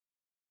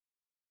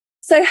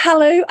So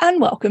hello and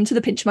welcome to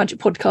the Pinch of Magick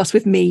podcast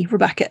with me,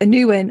 Rebecca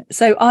Anuin.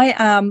 So I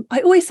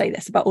always say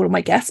this about all of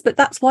my guests, but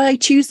that's why I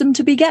choose them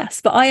to be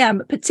guests. But I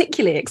am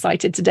particularly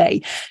excited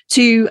today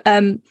to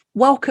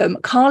welcome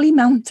Carly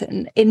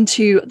Mountain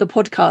into the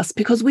podcast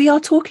because we are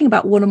talking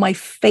about one of my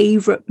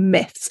favourite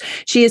myths.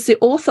 She is the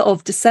author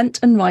of Descent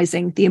and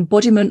Rising, the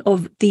embodiment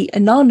of the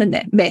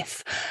Inanna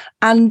Myth.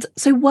 And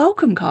so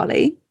welcome,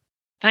 Carly.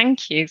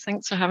 Thank you.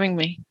 Thanks for having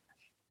me.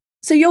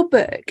 So your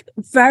book,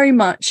 very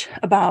much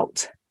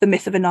about the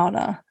myth of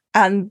Inanna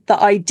and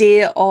the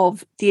idea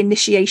of the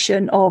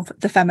initiation of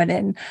the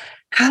feminine.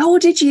 How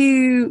did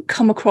you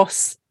come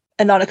across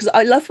Inanna? Because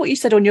I love what you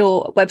said on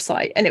your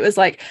website. And it was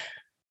like,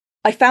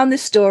 I found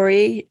this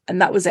story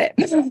and that was it.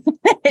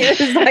 It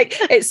was like,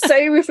 it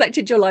so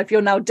reflected your life.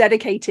 You're now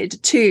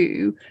dedicated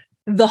to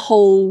the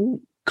whole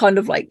kind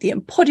of like the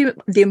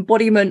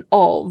embodiment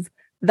of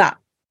that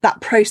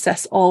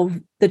process of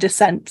the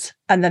descent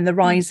and then the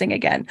rising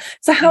again.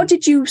 So how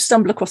did you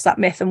stumble across that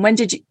myth, and when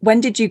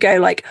did you go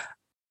like,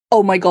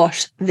 oh my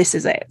gosh, this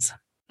is it?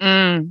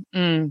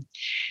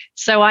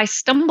 So I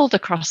stumbled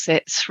across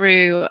it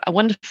through a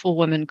wonderful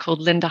woman called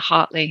Linda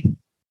Hartley,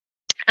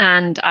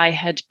 and I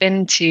had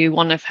been to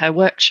one of her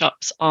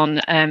workshops on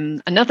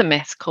another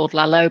myth called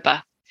La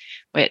Loba,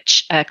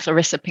 which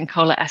Clarissa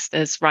Pinkola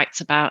Estes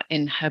writes about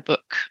in her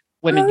book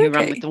Women Who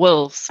Run with the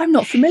Wolves. I'm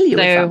not familiar with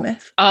that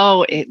myth.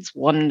 Oh, it's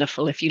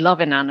wonderful. If you love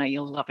Inanna,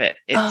 you'll love it.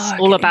 It's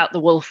all about the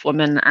wolf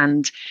woman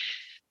and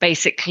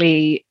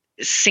basically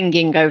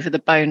singing over the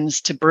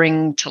bones to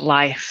bring to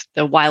life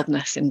the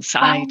wildness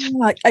inside.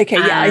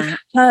 I've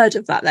heard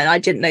of that then. I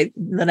didn't know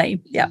the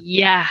name.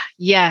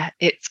 Yeah,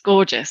 it's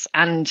gorgeous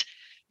and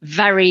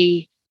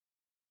very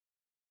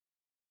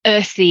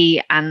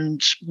earthy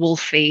and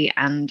wolfy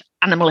and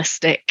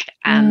animalistic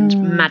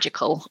and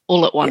magical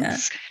all at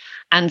once. Yeah.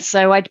 And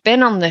so I'd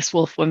been on this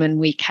Wolf Woman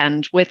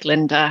weekend with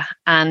Linda,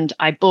 and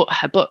I bought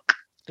her book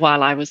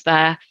while I was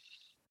there.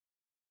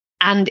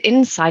 And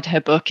inside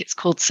her book, it's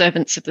called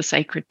Servants of the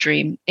Sacred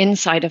Dream.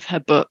 Inside of her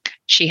book,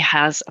 she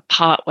has a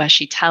part where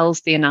she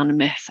tells the Inanna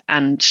myth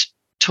and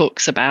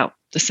talks about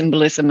the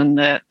symbolism and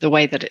the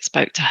way that it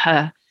spoke to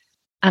her.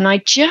 And I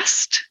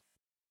just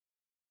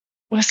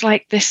was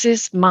like, this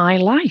is my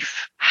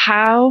life.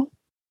 How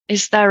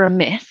is there a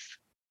myth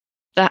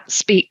that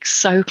speaks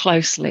so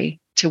closely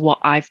to what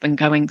I've been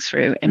going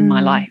through in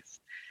my life?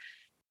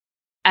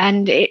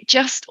 And it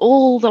just,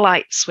 all the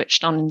lights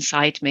switched on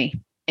inside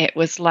me. It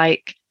was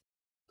like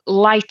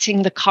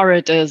lighting the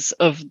corridors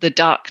of the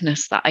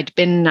darkness that I'd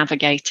been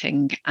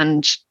navigating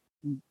and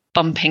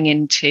bumping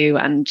into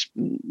and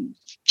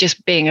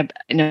just being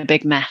in a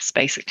big mess,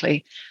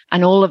 basically.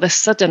 And all of a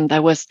sudden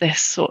there was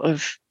this sort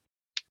of,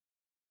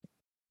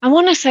 I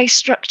want to say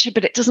structure,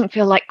 but it doesn't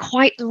feel like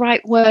quite the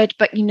right word,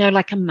 but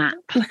like a map.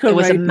 There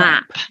was a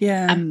map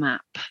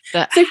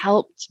that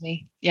helped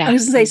me. Yeah. I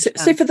was going to say,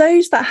 so for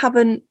those that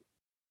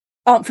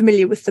aren't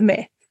familiar with the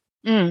myth,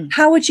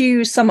 how would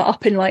you sum it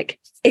up in like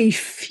a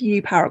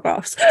few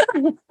paragraphs?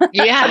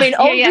 Yeah. I mean,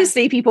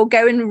 obviously people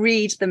go and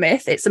read the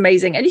myth. It's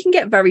amazing. And you can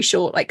get very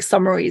short like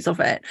summaries of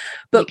it.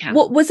 But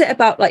what was it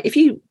about? Like, if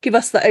you give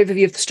us the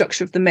overview of the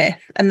structure of the myth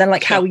and then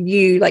like how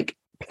you like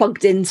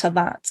plugged into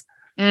that.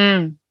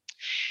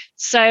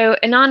 So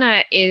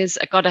Inanna is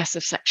a goddess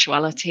of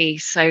sexuality.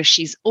 So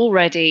she's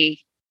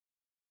already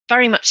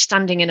very much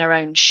standing in her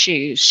own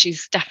shoes.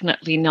 She's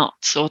definitely not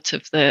sort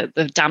of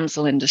the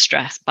damsel in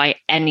distress by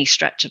any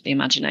stretch of the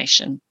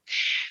imagination.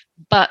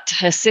 But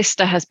her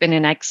sister has been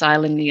in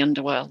exile in the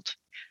underworld.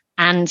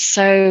 And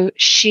so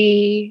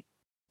she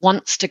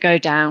wants to go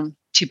down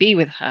to be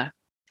with her.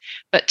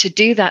 But to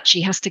do that,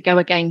 she has to go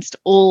against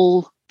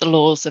all the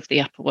laws of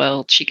the upper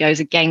world. She goes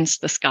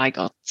against the sky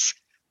gods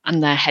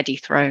and their heady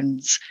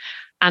thrones.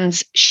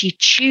 And she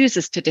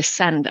chooses to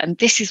descend. And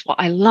this is what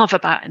I love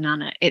about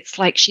Inanna. It's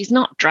like she's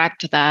not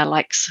dragged there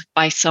like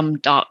by some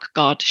dark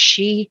god.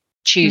 She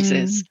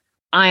chooses,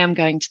 I am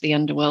going to the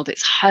underworld.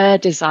 It's her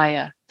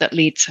desire that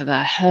leads her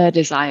there, her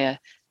desire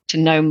to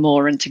know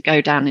more and to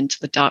go down into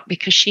the dark,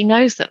 because she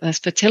knows that there's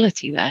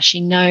fertility there. She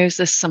knows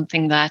there's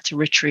something there to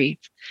retrieve.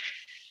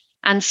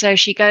 And so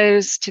she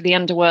goes to the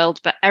underworld,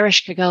 but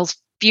Ereshkigal's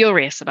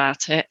furious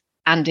about it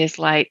and is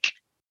like,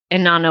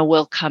 Inanna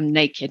will come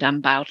naked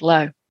and bowed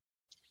low.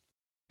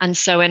 And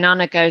so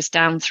Inanna goes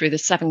down through the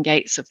 7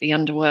 gates of the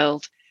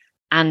underworld,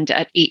 and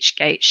at each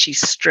gate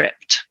she's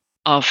stripped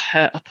of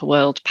her upper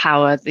world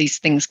power. These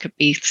things could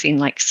be seen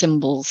like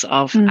symbols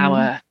of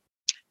our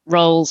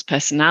roles,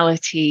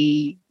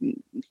 personality,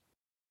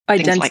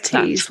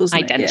 identities,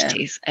 wasn't it?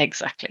 Identities,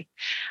 exactly.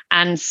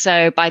 And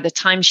so by the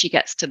time she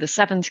gets to the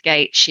 7th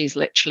gate, she's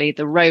literally,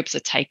 the robes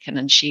are taken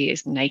and she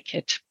is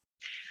naked.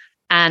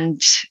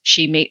 And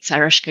she meets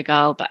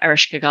Ereshkigal, but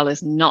Ereshkigal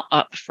is not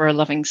up for a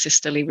loving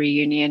sisterly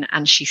reunion,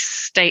 and she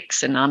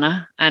stakes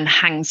Inanna and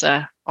hangs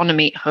her on a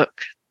meat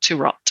hook to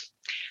rot.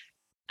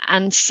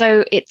 And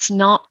so it's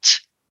not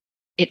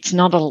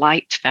a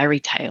light fairy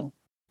tale.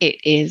 It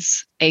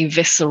is a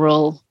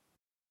visceral,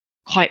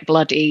 quite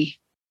bloody,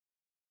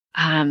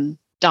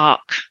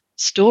 dark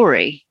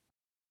story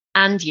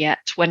And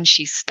yet, when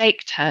she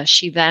staked her,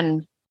 she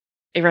then,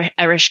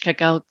 Ereshkigal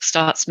girl,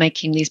 starts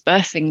making these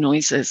birthing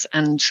noises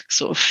and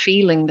sort of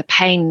feeling the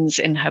pains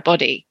in her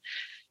body.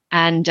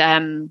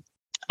 And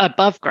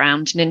above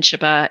ground,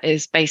 Ninshaba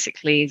is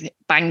basically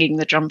banging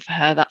the drum for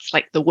her. That's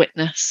like the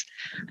witness,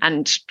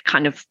 and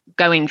kind of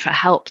going for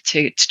help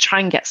to try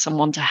and get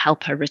someone to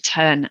help her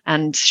return.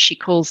 And she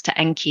calls to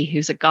Enki,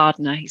 who's a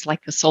gardener. He's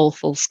like a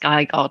soulful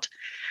sky god.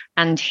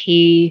 And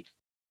he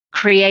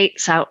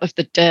creates out of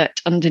the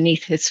dirt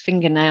underneath his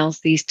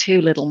fingernails these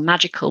two little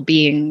magical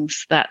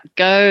beings that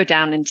go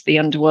down into the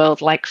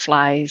underworld like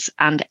flies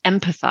and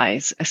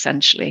empathize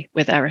essentially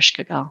with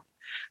Ereshkigal.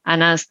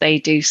 And as they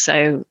do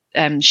so,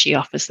 she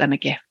offers them a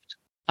gift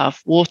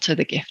of water,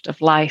 the gift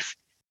of life,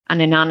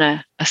 and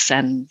Inanna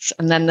ascends.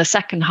 And then the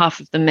second half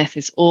of the myth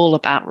is all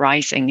about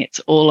rising. It's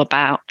all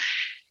about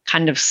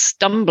kind of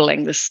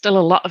stumbling. There's still a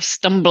lot of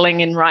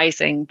stumbling in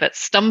rising, but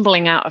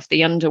stumbling out of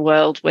the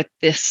underworld with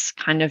this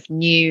kind of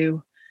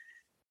new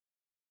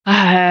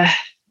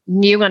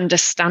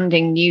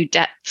understanding, new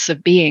depths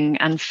of being,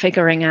 and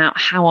figuring out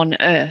how on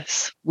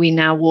earth we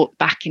now walk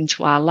back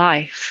into our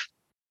life,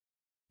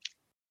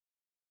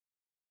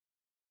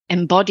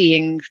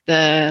 embodying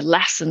the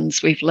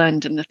lessons we've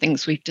learned and the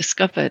things we've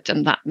discovered.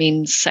 And that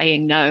means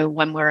saying no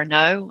when we're a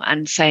no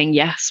and saying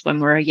yes when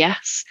we're a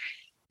yes.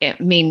 It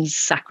means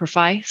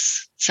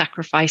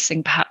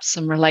sacrificing perhaps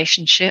some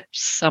relationships,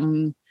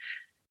 some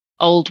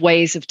old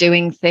ways of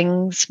doing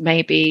things.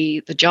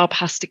 Maybe the job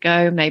has to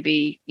go,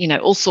 maybe,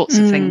 all sorts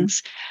of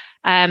things.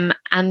 And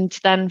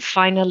then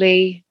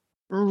finally,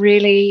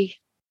 really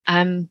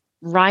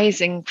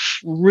rising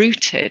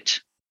rooted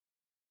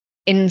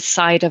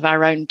inside of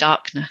our own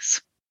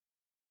darkness,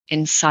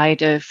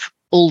 inside of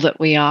all that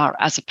we are,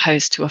 as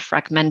opposed to a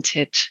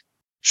fragmented,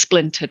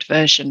 splintered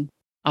version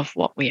of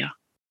what we are.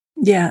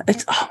 Yeah,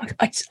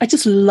 I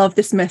just love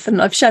this myth,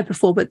 and I've shared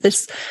before, but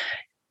this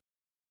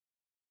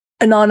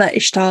Inanna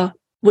Ishtar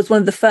was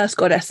one of the first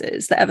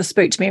goddesses that ever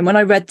spoke to me, and when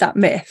I read that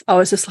myth, I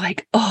was just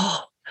like,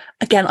 oh,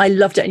 again, I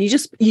loved it, and you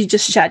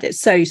just shared it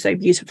so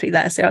beautifully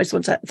there. So I just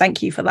want to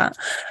thank you for that.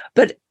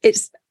 But it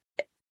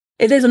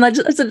is, and I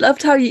just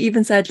loved how you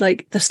even said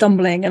like the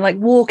stumbling and like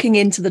walking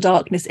into the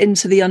darkness,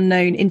 into the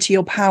unknown, into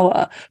your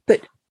power,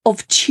 but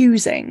of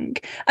choosing.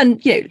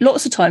 And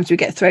lots of times we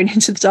get thrown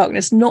into the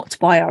darkness not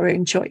by our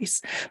own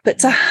choice, but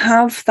to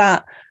have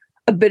that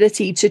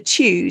ability to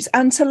choose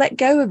and to let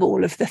go of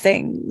all of the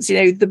things,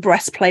 the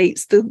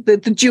breastplates,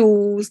 the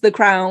jewels, the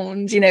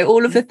crowns,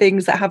 all of the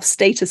things that have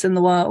status in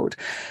the world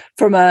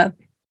from a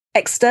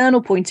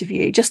external point of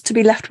view, just to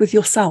be left with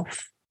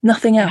yourself,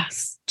 nothing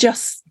else,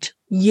 just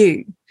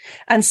you.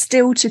 And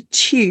still to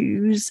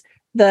choose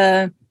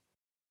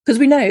because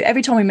we know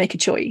every time we make a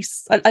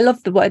choice, I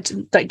love the word,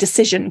 like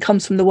decision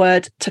comes from the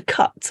word to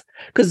cut,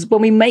 because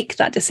when we make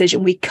that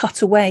decision, we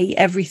cut away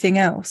everything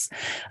else.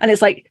 And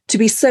it's like to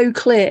be so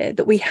clear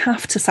that we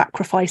have to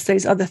sacrifice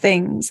those other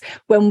things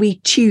when we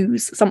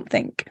choose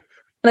something.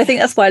 And I think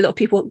that's why a lot of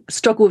people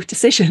struggle with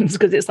decisions,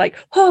 because it's like,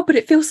 oh, but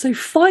it feels so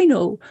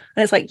final.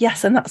 And it's like,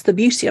 yes, and that's the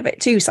beauty of it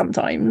too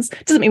sometimes.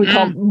 It doesn't mean we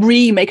can't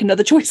remake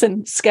another choice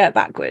and skirt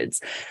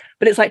backwards.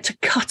 But it's like to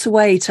cut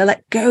away, to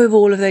let go of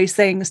all of those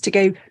things, to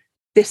go,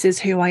 this is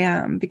who I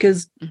am.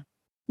 Because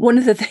one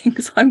of the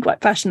things I'm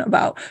quite passionate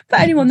about, for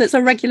anyone that's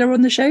a regular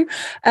on the show,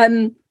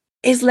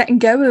 is letting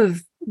go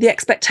of the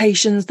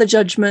expectations, the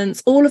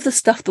judgments, all of the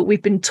stuff that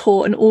we've been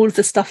taught and all of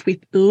the stuff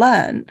we've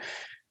learned.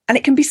 And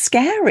it can be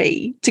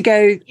scary to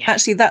go,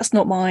 actually, that's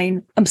not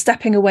mine. I'm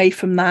stepping away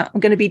from that. I'm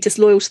going to be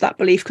disloyal to that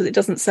belief because it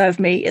doesn't serve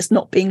me. It's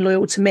not being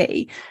loyal to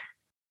me.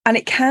 And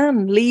it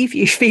can leave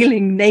you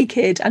feeling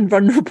naked and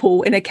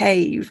vulnerable in a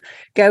cave,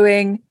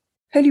 going,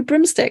 holy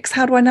broomsticks,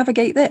 how do I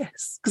navigate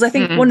this? Because I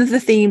think one of the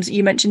themes that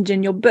you mentioned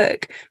in your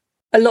book,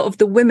 a lot of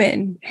the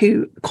women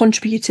who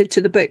contributed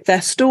to the book,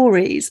 their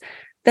stories,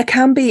 there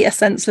can be a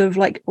sense of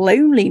like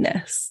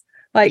loneliness.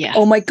 Like,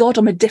 oh my God,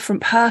 I'm a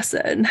different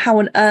person. How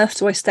on earth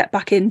do I step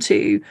back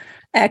into,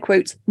 air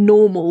quotes,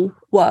 normal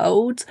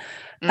world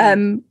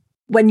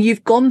when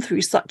you've gone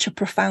through such a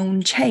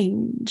profound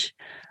change?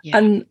 Yeah.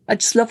 And I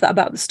just love that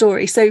about the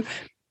story. So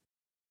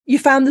you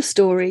found the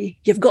story,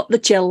 you've got the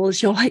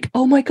chills, you're like,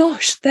 oh my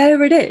gosh,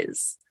 there it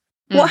is.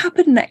 What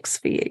happened next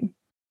for you?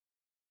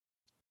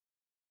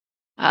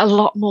 A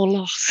lot more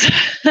loss.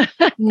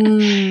 I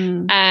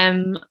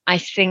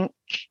think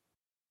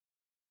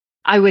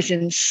I was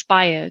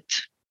inspired,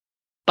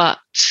 but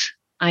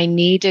I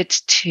needed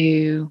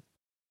to.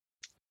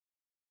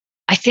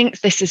 I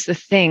think this is the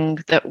thing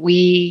that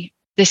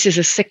this is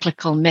a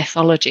cyclical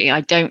mythology.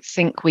 I don't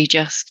think we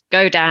just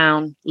go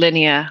down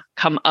linear,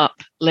 come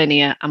up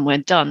linear, and we're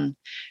done.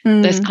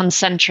 There's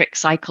concentric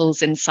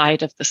cycles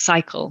inside of the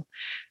cycle.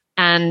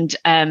 And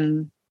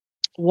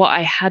what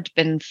I had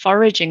been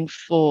foraging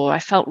for, I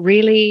felt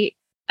really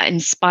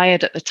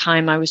inspired at the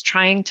time. I was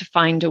trying to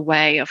find a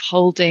way of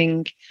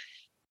holding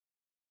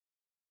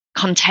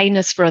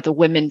containers for other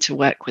women to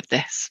work with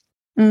this.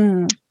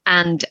 And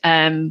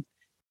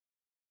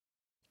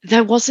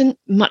there wasn't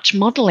much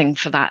modeling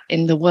for that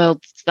in the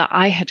world that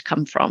I had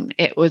come from.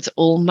 It was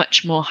all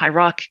much more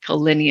hierarchical,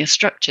 linear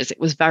structures. It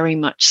was very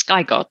much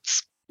sky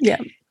gods. Yeah.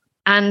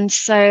 And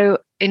so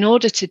in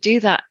order to do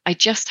that, I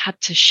just had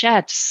to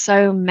shed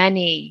so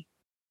many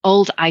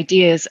old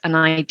ideas and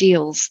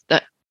ideals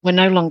that were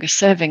no longer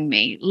serving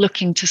me,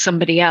 looking to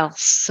somebody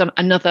else,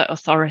 another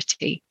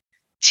authority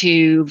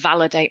to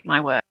validate my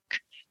work,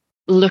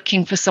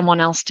 looking for someone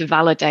else to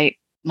validate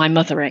my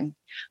mothering,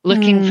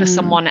 looking for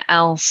someone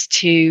else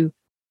to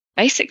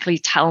basically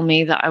tell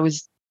me that I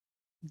was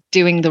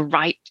doing the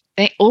right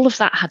thing. All of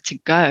that had to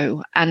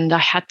go. And I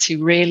had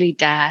to really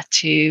dare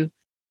to,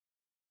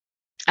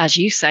 as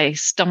you say,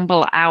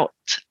 stumble out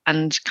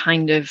and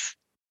kind of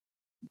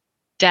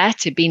dare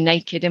to be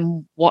naked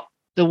in what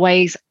the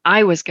ways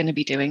I was going to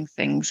be doing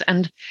things.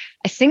 And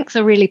I think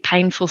the really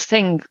painful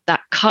thing,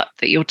 that cut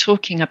that you're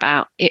talking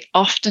about, it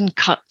often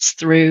cuts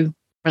through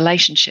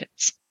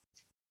relationships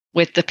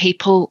with the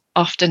people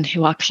often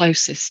who are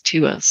closest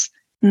to us.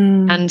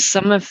 And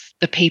some of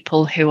the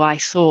people who I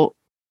thought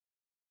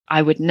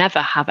I would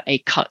never have a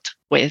cut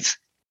with,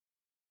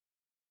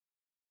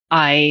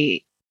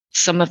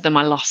 some of them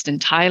I lost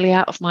entirely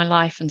out of my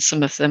life, and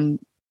some of them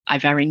I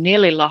very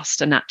nearly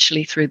lost. And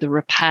actually through the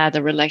repair,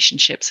 the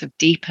relationships have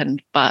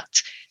deepened.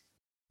 But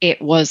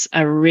it was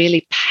a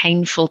really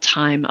painful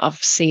time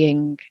of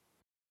seeing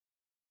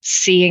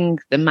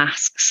the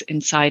masks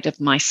inside of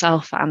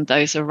myself and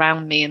those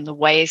around me, in the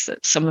ways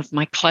that some of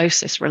my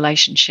closest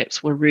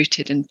relationships were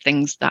rooted in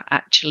things that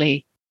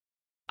actually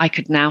I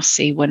could now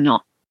see were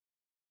not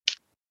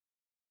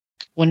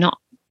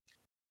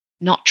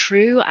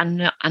true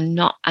and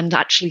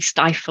actually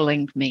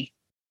stifling me.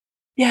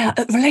 Yeah,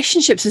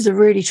 relationships is a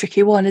really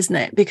tricky one, isn't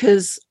it?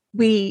 Because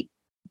we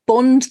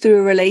bond through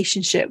a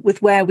relationship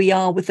with where we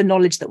are with the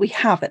knowledge that we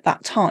have at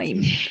that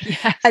time.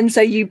 Yes. And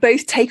so you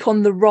both take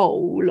on the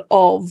role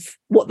of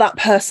what that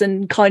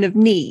person kind of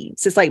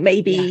needs. It's like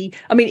maybe,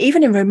 I mean,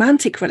 even in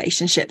romantic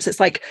relationships, it's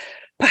like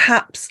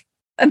perhaps,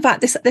 in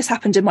fact, this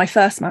happened in my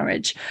first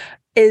marriage,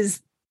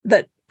 is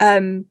that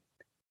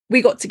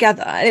we got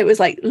together and it was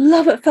like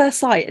love at first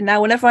sight. And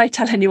now whenever I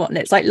tell anyone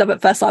it's like love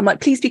at first sight, I'm like,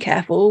 please be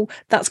careful.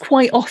 That's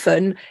quite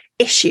often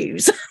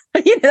issues.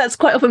 That's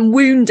quite often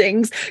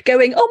woundings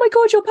going, oh my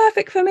God, you're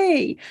perfect for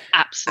me.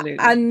 Absolutely.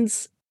 And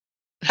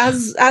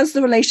as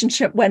the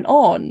relationship went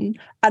on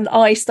and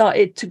I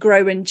started to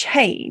grow and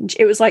change,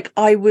 it was like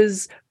I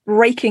was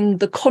breaking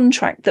the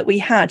contract that we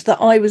had, that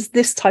I was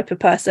this type of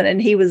person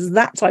and he was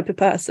that type of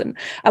person.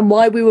 And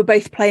while we were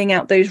both playing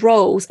out those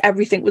roles,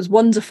 everything was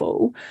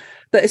wonderful.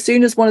 But as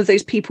soon as one of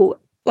those people,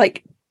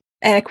 like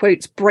air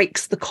quotes,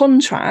 breaks the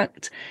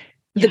contract,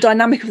 the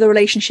dynamic of the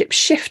relationship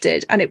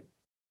shifted, and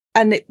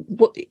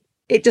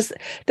it just,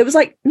 there was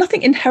like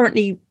nothing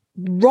inherently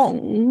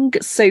wrong,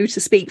 so to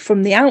speak,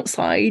 from the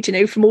outside,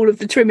 from all of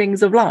the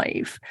trimmings of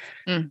life.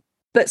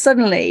 But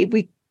suddenly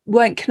we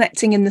weren't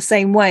connecting in the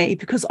same way,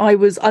 because I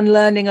was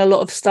unlearning a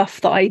lot of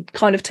stuff that I'd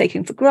kind of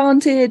taken for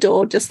granted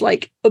or just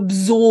like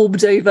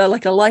absorbed over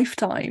like a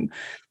lifetime.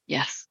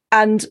 Yes.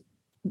 And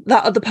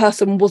that other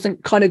person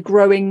wasn't kind of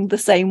growing the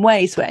same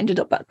way, so it ended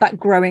up that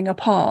growing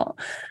apart.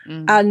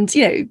 And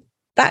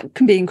that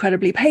can be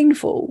incredibly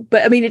painful.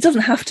 But I mean, it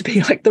doesn't have to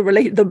be like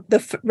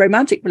the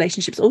romantic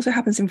relationships. It also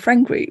happens in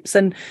friend groups.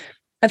 And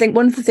I think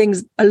one of the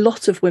things a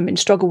lot of women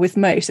struggle with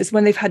most is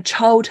when they've had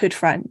childhood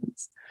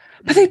friends,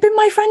 but they've been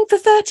my friend for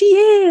 30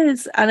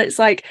 years. And it's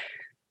like,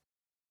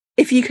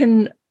 if you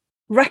can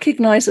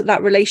recognize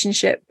that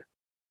relationship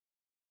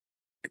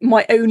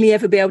might only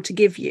ever be able to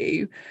give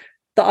you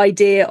the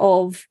idea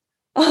of,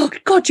 oh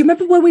God, do you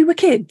remember when we were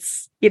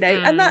kids?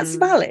 And that's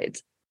valid,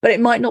 but it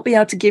might not be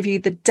able to give you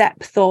the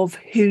depth of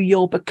who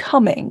you're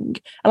becoming.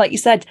 And like you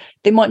said,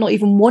 they might not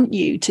even want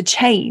you to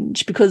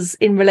change, because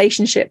in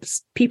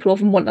relationships, people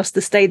often want us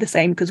to stay the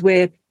same because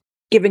we're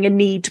giving a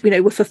need,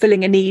 we're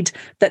fulfilling a need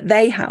that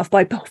they have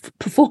by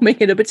performing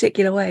in a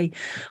particular way.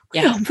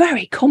 We are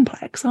very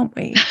complex, aren't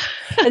we?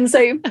 And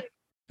so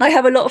I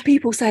have a lot of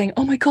people saying,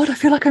 oh my God, I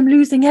feel like I'm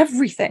losing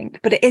everything.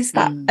 But it is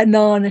that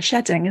Inanna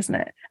shedding, isn't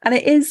it? And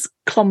it is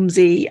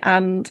clumsy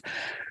and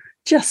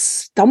just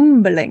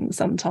stumbling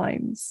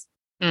sometimes.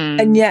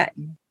 And yet,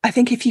 I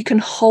think if you can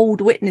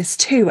hold witness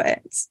to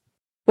it,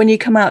 when you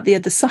come out the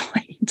other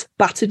side,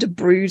 battered,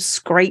 bruised,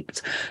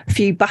 scraped, a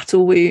few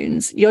battle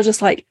wounds, you're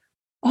just like,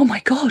 oh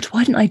my God,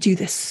 why didn't I do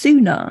this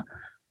sooner?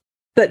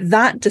 But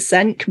that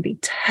descent can be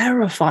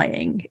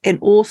terrifying in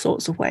all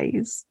sorts of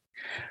ways.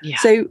 Yeah.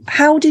 So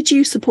how did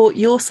you support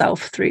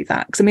yourself through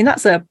that? Because I mean,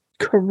 that's a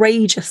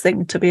courageous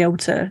thing to be able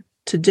to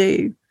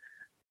do.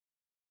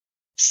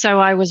 So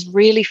I was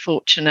really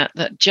fortunate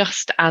that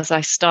just as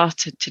I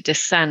started to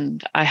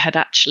descend, I had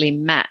actually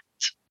met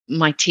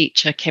my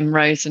teacher, Kim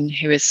Rosen,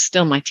 who is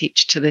still my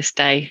teacher to this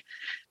day,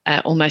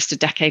 almost a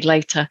decade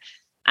later.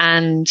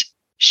 And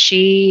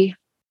she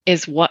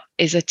is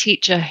a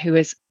teacher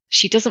who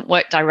she doesn't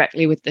work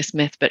directly with this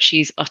myth, but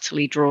she's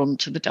utterly drawn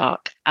to the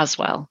dark as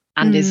well,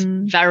 and is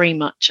very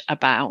much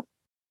about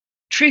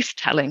truth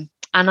telling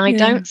And I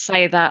don't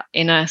say that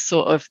in a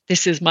sort of,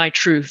 this is my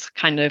truth,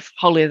 kind of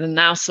holier than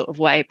thou sort of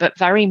way, but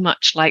very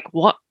much like,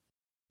 what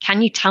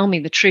can you tell me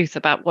the truth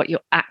about what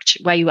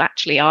where you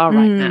actually are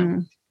right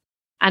now?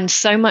 And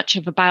so much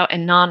about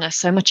Inanna,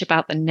 so much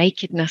about the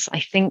nakedness, I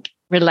think,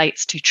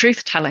 relates to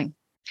truth telling.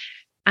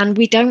 And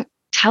we don't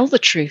tell the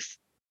truth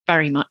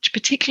very much,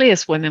 particularly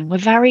as women. We're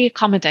very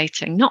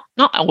accommodating. Not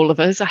all of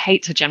us, I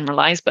hate to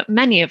generalize, but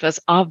many of us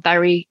are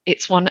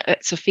it's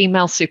a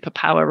female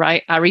superpower,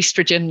 right? Our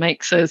estrogen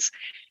makes us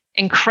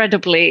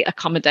incredibly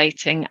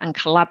accommodating and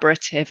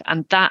collaborative,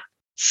 and that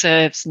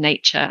serves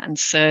nature and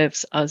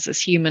serves us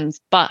as humans.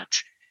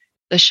 But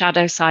the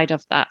shadow side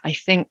of that, I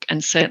think,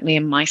 and certainly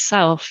in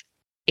myself,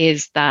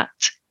 is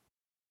that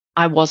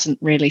I wasn't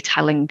really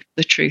telling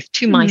the truth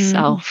to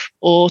myself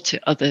or to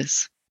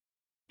others.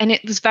 And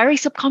it was very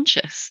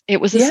subconscious. It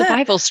was a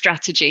survival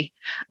strategy.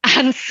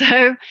 And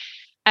so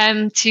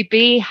to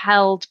be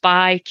held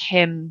by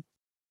Kim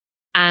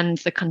and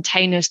the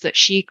containers that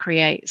she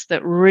creates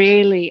that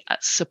really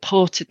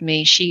supported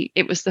me,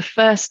 it was the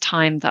first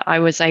time that I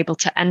was able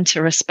to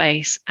enter a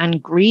space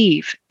and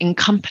grieve in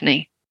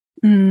company.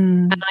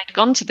 And I'd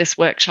gone to this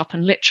workshop,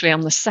 and literally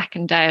on the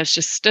second day, I was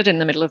just stood in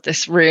the middle of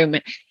this room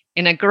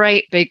in a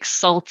great big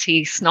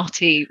salty,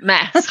 snotty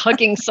mess,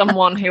 hugging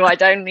someone who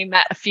I'd only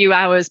met a few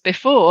hours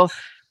before,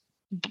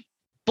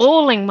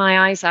 bawling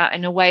my eyes out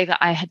in a way that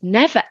I had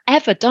never,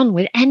 ever done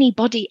with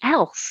anybody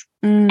else,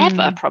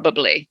 ever,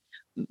 probably.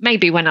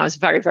 Maybe when I was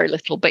very, very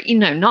little, but,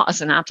 not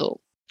as an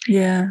adult.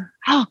 Yeah.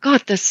 Oh,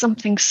 God, there's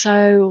something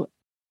so...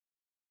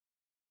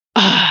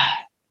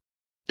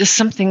 there's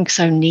something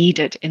so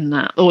needed in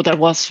that, or there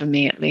was for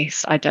me at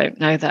least. I don't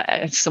know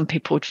that some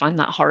people would find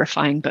that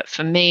horrifying, but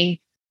for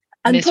me,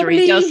 and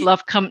misery does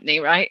love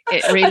company, right?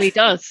 It really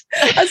does.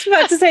 I was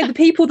about to say, the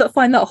people that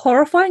find that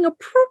horrifying are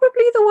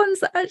probably the ones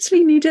that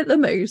actually need it the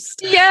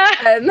most. Yeah.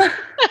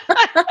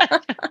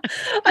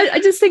 I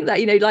just think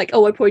that, I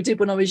probably did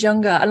when I was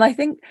younger. And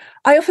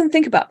I often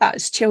think about that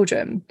as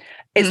children.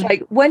 It's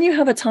like when you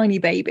have a tiny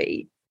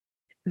baby,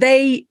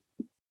 they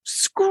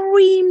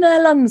scream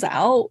their lungs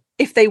out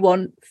if they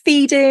want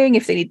feeding,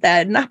 if they need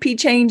their nappy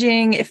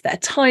changing, if they're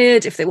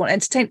tired, if they want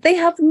entertainment. They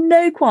have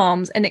no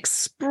qualms in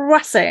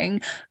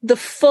expressing the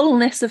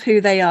fullness of who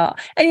they are.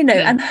 And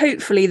and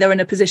hopefully they're in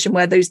a position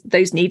where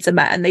those needs are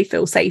met and they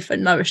feel safe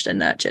and nourished and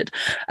nurtured.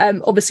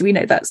 Obviously we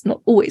know that's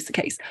not always the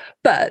case,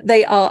 but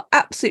they are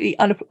absolutely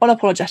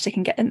unapologetic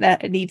in getting their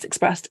needs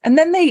expressed. And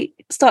then they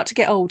start to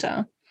get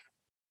older,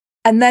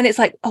 and then it's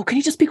like, oh, can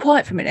you just be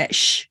quiet for a minute?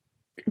 Shh.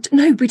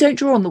 No, we don't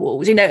draw on the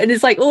walls, and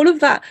it's like all of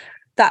that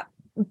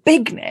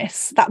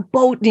bigness, that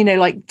bold,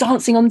 like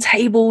dancing on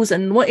tables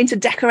and wanting to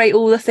decorate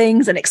all the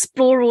things and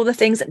explore all the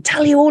things and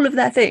tell you all of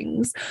their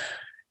things.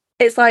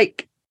 It's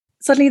like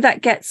suddenly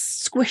that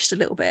gets squished a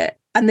little bit,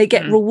 and they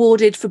get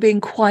rewarded for being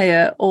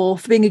quiet or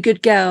for being a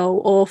good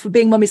girl or for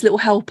being mummy's little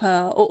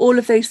helper or all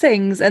of those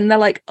things. And they're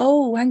like,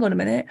 oh, hang on a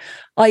minute.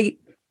 I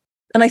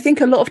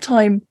think a lot of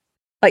time,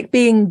 like,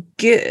 being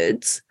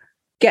good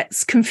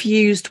gets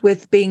confused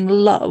with being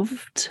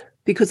loved,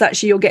 because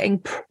actually you're getting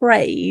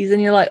praise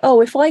and you're like, oh,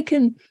 if I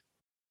can,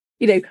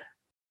 a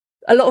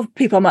lot of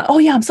people, I'm like, oh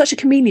yeah, I'm such a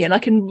chameleon, I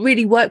can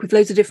really work with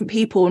loads of different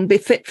people and be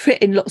fit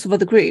in lots of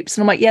other groups.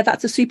 And I'm like, yeah,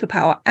 that's a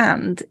superpower,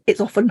 and it's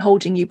often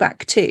holding you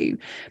back too,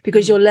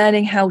 because you're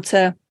learning how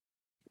to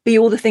be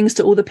all the things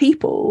to all the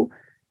people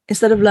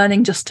instead of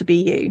learning just to be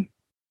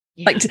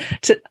you. Like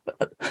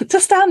to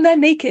stand there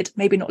naked,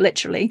 maybe not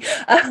literally,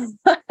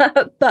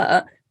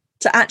 but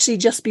to actually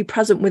just be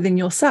present within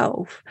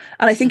yourself.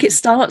 And I think it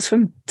starts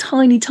from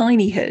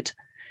tinyhood.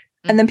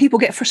 And then people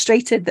get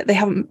frustrated that they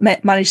haven't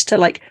managed to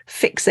like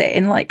fix it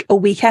in like a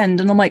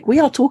weekend. And I'm like, we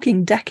are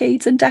talking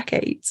decades and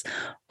decades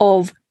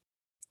of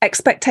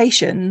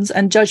expectations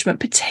and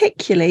judgment,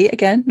 particularly,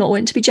 again, not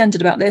wanting to be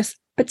gendered about this,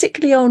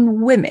 particularly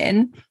on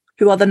women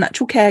who are the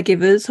natural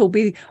caregivers, who'll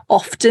be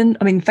often,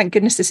 I mean, thank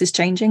goodness this is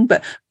changing,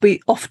 but we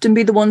often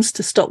be the ones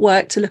to stop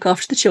work to look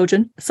after the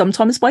children,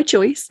 sometimes by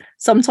choice,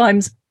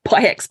 sometimes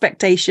by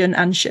expectation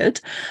and should.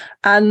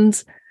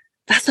 And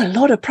that's a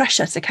lot of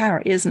pressure to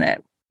carry, isn't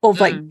it? Of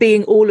like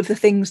being all of the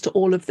things to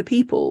all of the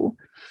people.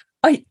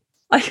 I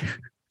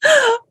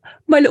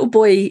my little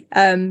boy,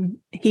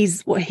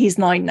 he's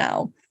 9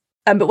 now.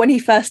 But when he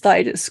first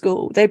started at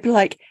school, they'd be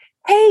like,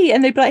 hey,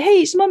 and they'd be like,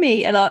 hey, it's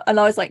mummy. And I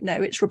was like,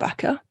 no, it's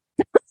Rebecca.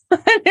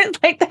 And it's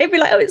like, they'd be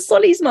like, oh, it's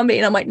Solly's mummy.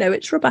 And I'm like, no,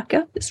 it's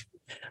Rebecca.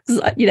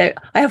 I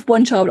have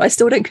one child. I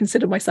still don't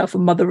consider myself a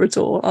mother at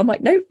all. I'm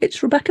like, no,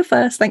 it's Rebecca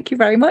first. Thank you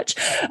very much.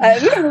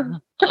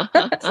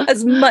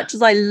 As much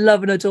as I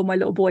love and adore my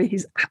little boy,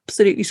 he's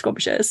absolutely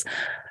scrumptious.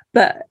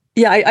 But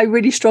yeah, I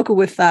really struggle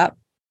with that.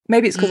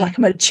 Maybe it's because like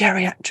I'm a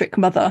geriatric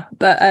mother,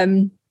 but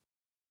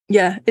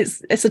yeah,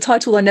 it's a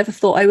title I never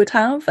thought I would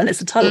have, and it's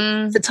a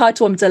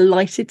title I'm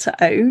delighted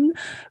to own,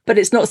 but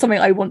it's not something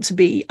I want to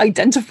be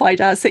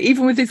identified as. So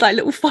even with these like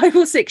little 5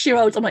 or 6 year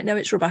olds, I'm like, no,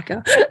 it's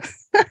Rebecca.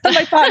 And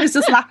my partner's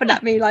just laughing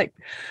at me like,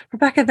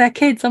 Rebecca, they're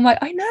kids. I'm like,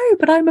 I know,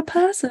 but I'm a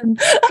person.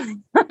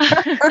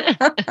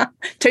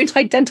 Don't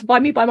don't identify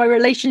me by my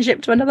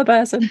relationship to another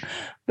person.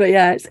 But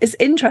yeah, it's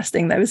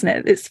interesting though, isn't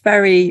it? It's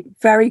very,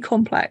 very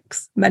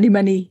complex,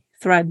 many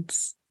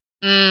threads.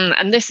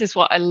 And this is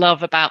what I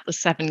love about the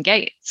 7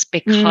 gates,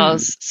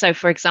 because so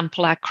for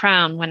example, our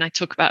crown, when I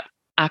talk about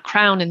our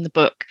crown in the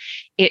book,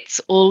 it's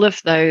all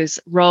of those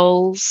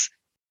roles,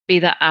 be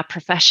that our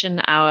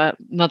profession, our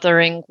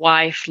mothering,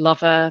 wife,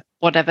 lover,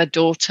 whatever,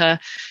 daughter,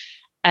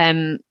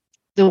 the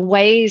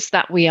ways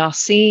that we are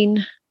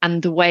seen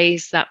and the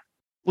ways that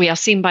we are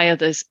seen by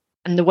others,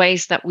 and the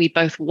ways that we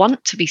both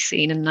want to be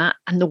seen in that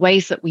and the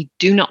ways that we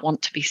do not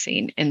want to be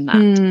seen in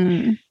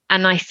that.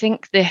 And I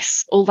think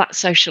all that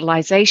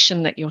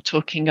socialization that you're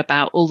talking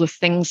about, all the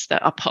things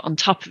that are put on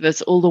top of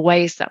us, all the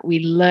ways that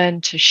we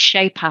learn to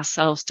shape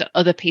ourselves to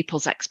other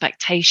people's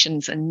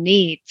expectations and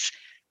needs,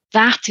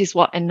 that is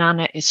what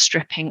Inanna is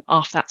stripping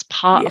off. That's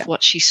part of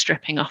what she's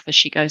stripping off as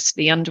she goes to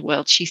the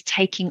underworld. She's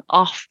taking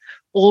off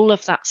all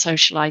of that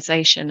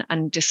socialization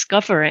and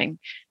discovering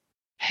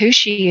who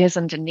she is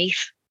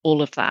underneath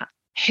all of that.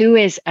 Who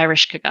is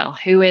Ereshkigal?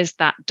 Who is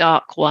that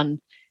dark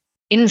one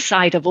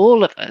inside of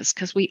all of us?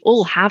 Because we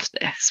all have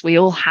this. We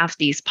all have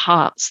these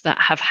parts that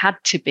have had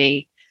to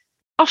be,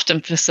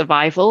 often for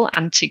survival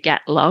and to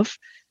get love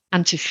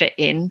and to fit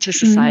into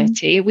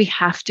society. We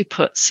have to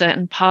put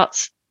certain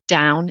parts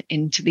down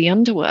into the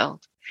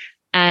underworld.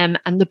 And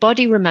the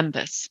body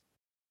remembers.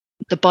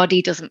 The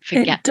body doesn't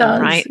forget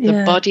them, right? Yeah.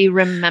 The body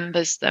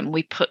remembers them.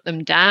 We put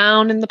them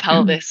down in the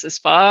pelvis as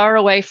far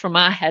away from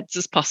our heads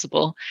as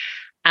possible.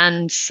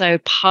 And so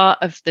part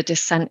of the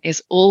descent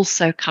is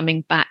also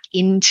coming back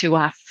into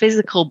our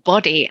physical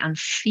body and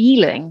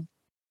feeling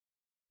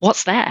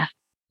what's there,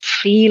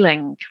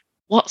 feeling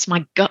what's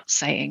my gut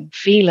saying,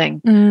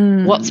 feeling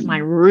what's my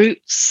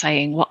roots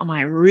saying, what am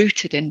I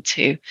rooted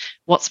into,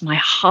 what's my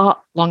heart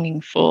longing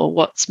for,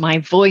 what's my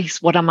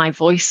voice, what am I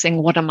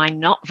voicing, what am I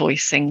not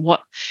voicing,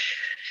 what's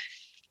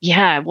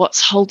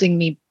holding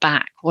me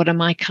back, what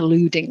am I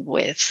colluding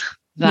with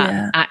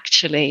that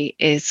actually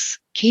is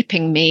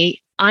keeping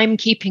me, I'm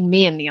keeping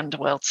me in the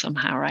underworld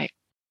somehow, right?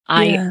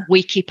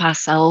 We keep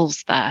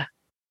ourselves there.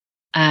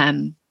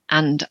 And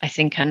I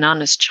think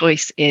Inanna's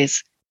choice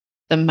is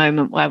the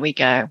moment where we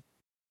go,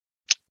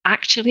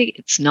 actually,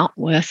 it's not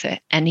worth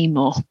it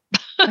anymore.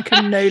 I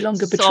can no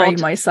longer betray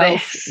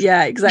myself. This.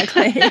 Yeah,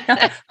 exactly.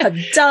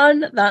 I've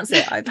done, that's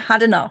it. I've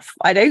had enough.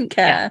 I don't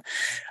care.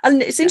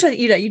 And it's interesting,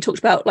 you talked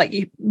about like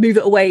you move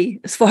it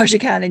away as far as you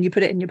can and you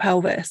put it in your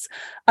pelvis.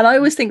 And I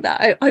always think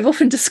that I've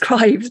often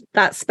described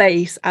that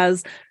space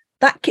as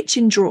that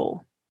kitchen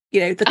drawer,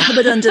 the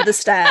cupboard under the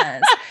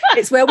stairs.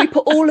 It's where we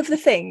put all of the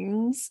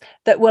things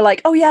that were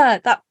like, oh yeah,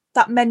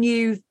 that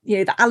menu,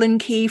 the Allen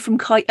key from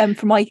the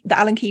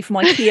Allen key from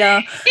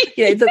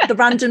IKEA, the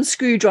random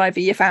screwdriver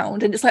you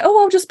found, and it's like,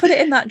 oh, I'll just put it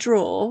in that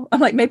drawer.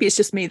 I'm like, maybe it's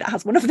just me that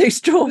has one of those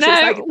drawers. No,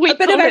 it's like a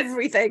bit of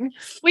everything.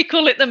 We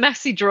call it the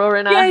messy drawer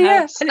in our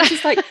house. And it's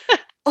just like,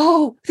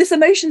 oh, this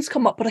emotion's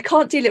come up, but I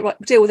can't deal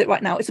with it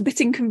right now. It's a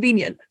bit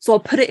inconvenient, so I'll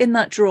put it in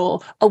that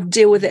drawer. I'll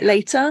deal with it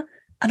later.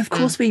 And of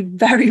course, we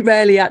very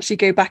rarely actually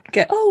go back and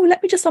go, oh,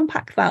 let me just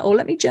unpack that, or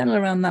let me journal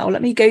around that, or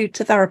let me go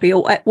to therapy,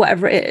 or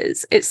whatever it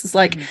is. It's just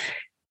like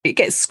it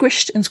gets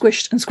squished and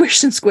squished and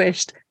squished and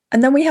squished.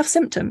 And then we have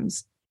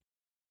symptoms.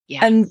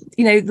 Yes. And,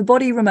 the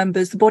body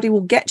remembers, the body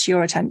will get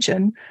your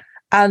attention.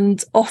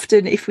 And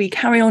often if we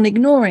carry on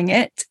ignoring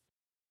it,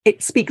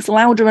 it speaks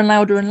louder and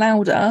louder and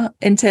louder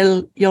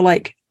until you're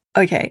like,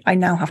 okay, I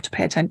now have to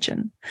pay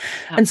attention.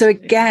 Absolutely. And so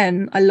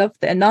again, I love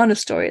the Inanna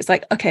story. It's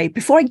like, okay,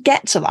 before I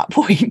get to that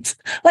point,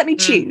 let me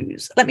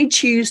choose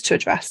to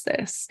address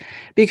this.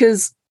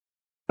 Because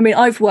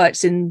I've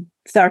worked in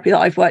therapy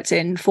that I've worked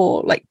in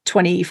for like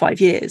 25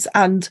 years,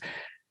 and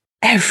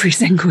every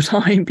single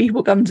time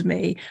people come to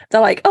me, they're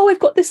like, oh, I've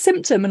got this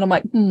symptom. And I'm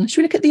like, should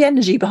we look at the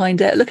energy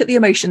behind it? Look at the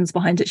emotions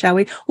behind it, shall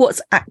we?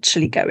 What's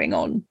actually going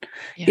on?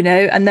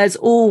 And there's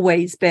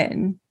always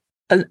been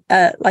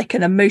like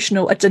an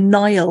emotional, a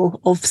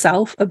denial of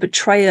self, a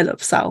betrayal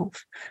of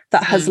self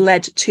that has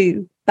led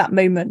to that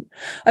moment.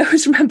 I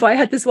always remember I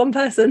had this one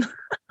person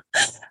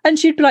and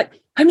she'd be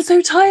like, I'm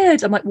so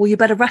tired. I'm like, well, you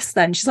better rest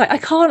then. She's like, I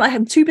can't,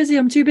 I'm too busy.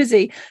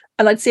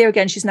 And I'd see her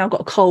again. She's now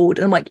got a cold.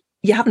 And I'm like,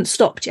 you haven't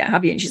stopped yet,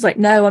 have you? And she's like,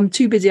 no, I'm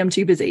too busy.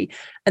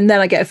 And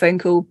then I get a phone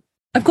call.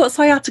 I've got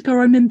sciatica.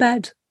 I'm in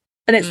bed.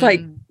 And it's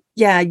like,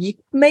 yeah, you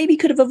maybe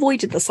could have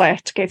avoided the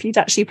sciatica if you'd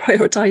actually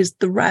prioritized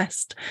the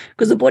rest,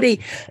 because the body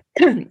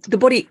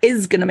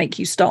is going to make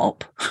you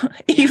stop,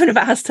 even if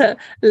it has to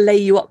lay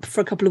you up for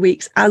a couple of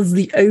weeks as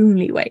the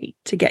only way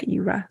to get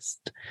you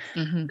rest.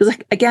 Because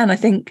again, I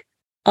think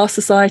our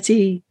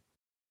society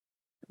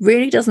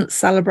really doesn't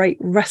celebrate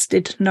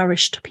rested,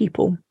 nourished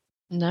people.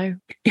 No.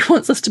 It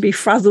wants us to be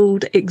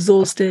frazzled,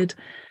 exhausted,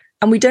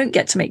 and we don't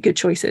get to make good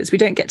choices. We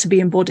don't get to be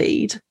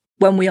embodied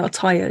when we are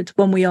tired,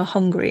 when we are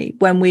hungry,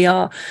 when we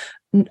are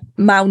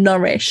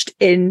malnourished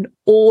in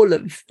all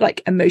of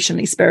like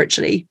emotionally,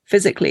 spiritually,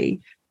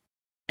 physically.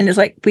 And it's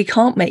like, we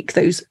can't make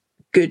those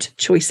good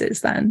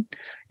choices then.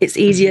 It's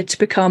easier to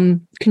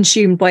become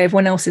consumed by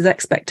everyone else's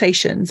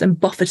expectations and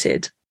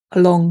buffeted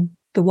along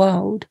the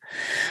world.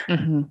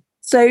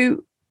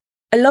 So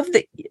I love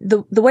that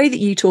the way that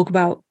you talk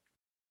about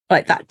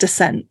like that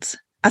descent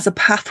as a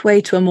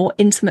pathway to a more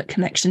intimate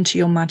connection to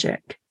your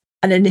magic,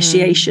 an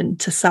initiation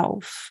to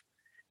self.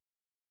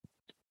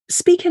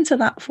 Speak into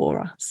that for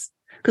us,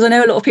 because I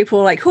know a lot of people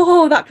are like,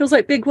 oh, that feels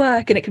like big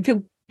work, and it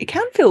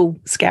can feel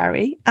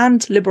scary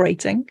and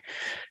liberating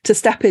to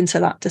step into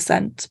that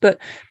descent. But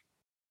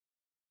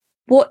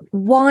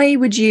why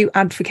would you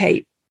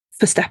advocate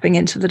for stepping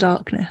into the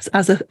darkness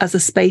as a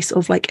space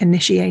of like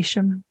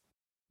initiation?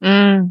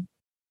 Well,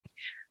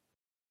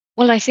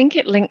 I think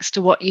it links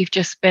to what you've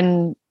just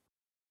been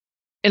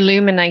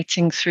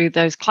illuminating through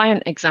those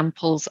client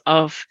examples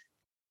of,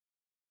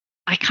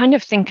 I kind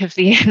of think of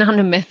the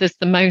Inanna Myth as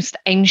the most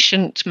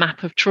ancient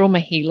map of trauma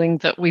healing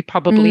that we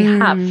probably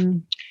have.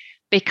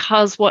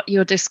 Because what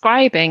you're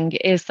describing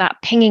is that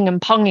pinging and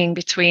ponging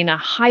between a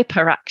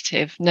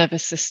hyperactive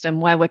nervous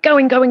system where we're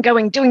going,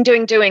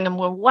 doing, and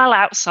we're well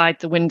outside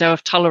the window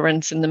of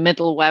tolerance in the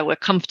middle where we're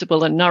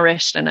comfortable and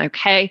nourished and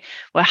okay.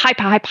 We're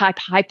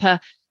hyper.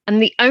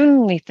 And the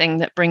only thing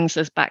that brings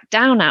us back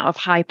down out of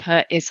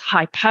hyper is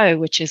hypo,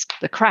 which is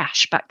the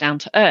crash back down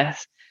to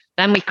earth.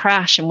 Then we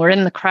crash and we're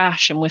in the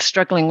crash and we're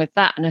struggling with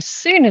that. And as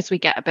soon as we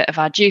get a bit of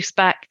our juice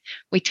back,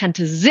 we tend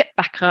to zip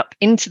back up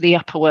into the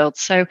upper world.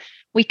 So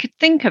we could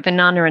think of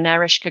Inanna and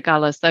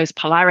Ereshkigal as those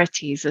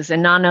polarities, as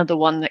Inanna, the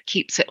one that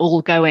keeps it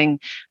all going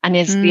and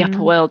is the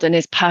upper world and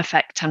is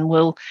perfect and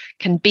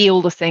can be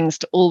all the things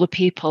to all the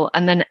people.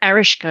 And then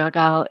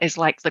Ereshkigal is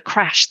like the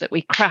crash that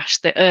we crash,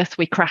 the earth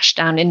we crash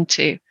down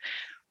into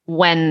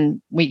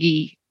when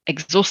we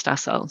exhaust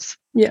ourselves.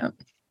 Yeah.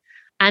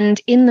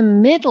 And in the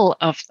middle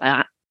of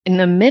that, in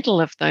the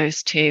middle of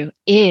those two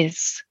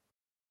is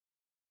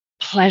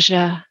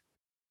pleasure,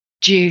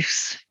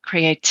 juice,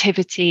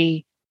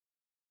 creativity,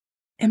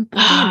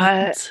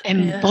 embodiment,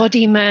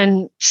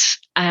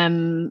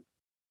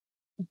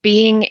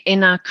 being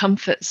in our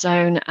comfort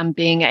zone and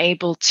being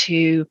able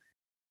to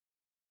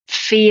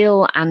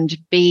feel and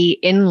be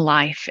in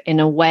life in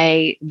a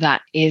way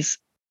that is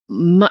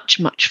much,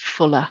 much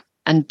fuller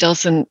and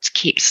doesn't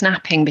keep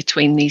snapping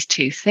between these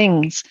two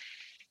things.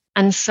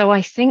 And so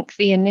I think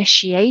the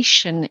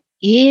initiation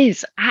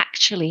is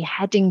actually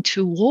heading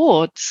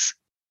towards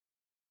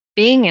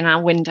being in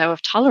our window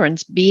of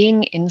tolerance,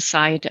 being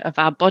inside of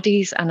our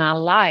bodies and our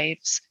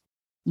lives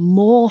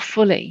more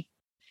fully.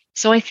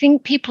 So I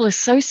think people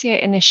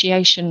associate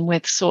initiation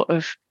with sort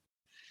of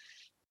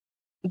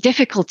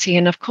difficulty,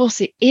 and of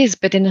course it is,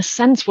 but in a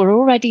sense we're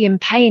already in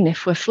pain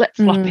if we're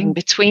flip-flopping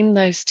between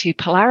those two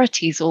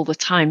polarities all the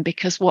time,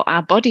 because what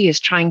our body is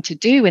trying to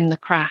do in the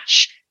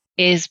crash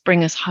is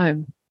bring us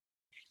home.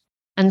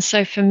 And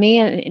so for me,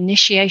 an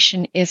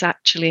initiation is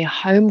actually a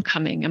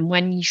homecoming. And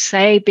when you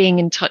say being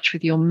in touch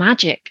with your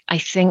magic, I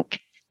think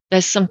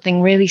there's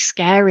something really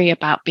scary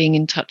about being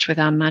in touch with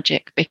our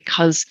magic,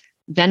 because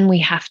then we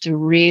have to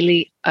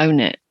really own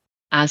it,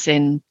 as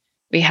in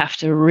we have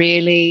to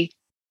really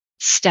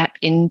step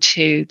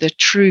into the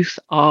truth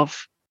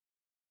of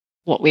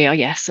what we are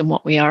yes and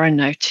what we are a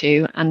no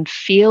to, and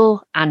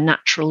feel our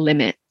natural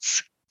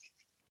limits.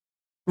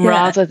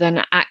 Rather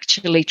than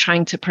actually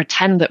trying to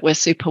pretend that we're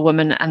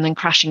Superwoman and then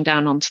crashing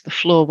down onto the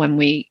floor when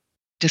we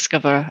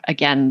discover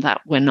again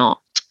that we're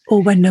not.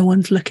 Or when no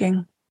one's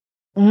looking.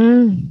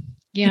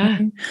 Yeah.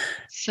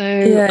 So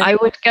I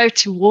would go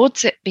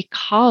towards it,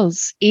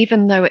 because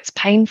even though it's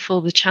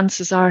painful, the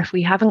chances are if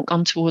we haven't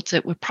gone towards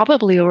it, we're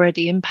probably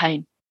already in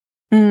pain.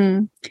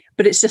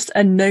 But it's just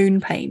a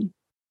known pain.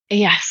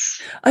 Yes.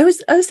 I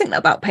was thinking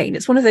about pain.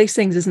 It's one of those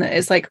things, isn't it?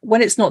 It's like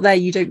when it's not there,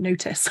 you don't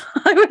notice.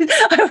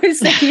 I always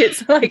think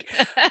it's like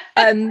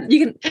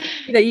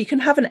you can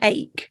have an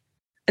ache,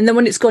 and then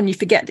when it's gone, you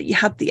forget that you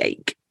had the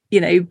ache.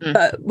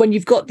 But when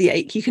you've got the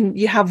ache,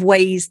 you have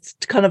ways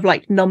to kind of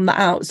like numb that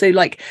out. So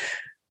like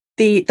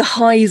the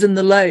highs and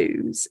the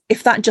lows,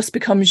 if that just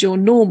becomes your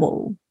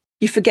normal,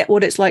 you forget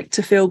what it's like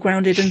to feel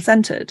grounded and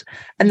centered.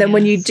 And then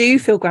when you do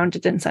feel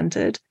grounded and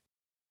centered,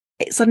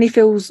 it suddenly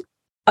feels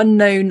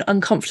unknown,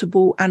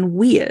 uncomfortable, and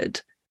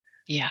weird.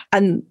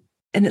 And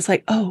it's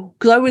like, oh,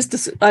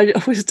 because I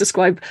always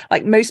describe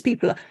like most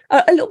people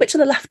are a little bit to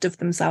the left of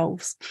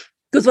themselves,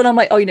 because when I'm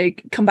like, oh,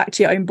 come back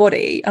to your own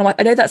body, I'm like,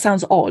 I know that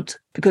sounds odd,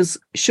 because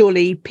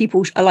surely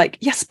people are like,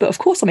 yes, but of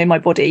course I'm in my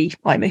body,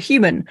 I'm a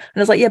human. And I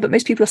was like, yeah, but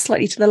most people are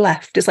slightly to the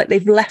left. It's like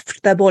they've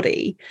left their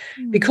body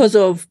because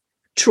of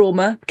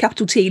trauma,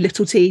 capital T,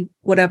 little t,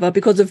 whatever,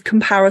 because of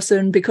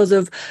comparison, because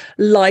of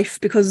life,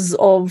 because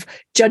of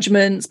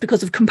judgments,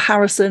 because of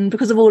comparison,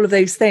 because of all of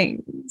those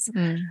things.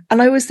 And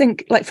I always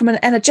think, like, from an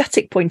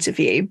energetic point of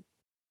view,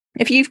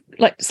 if you've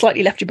like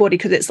slightly left your body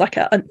because it's like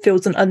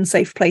feels an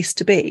unsafe place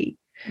to be,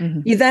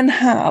 you then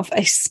have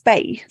a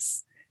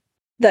space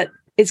that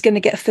is going to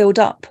get filled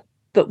up,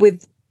 but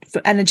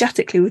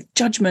energetically with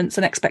judgments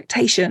and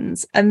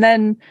expectations, and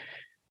then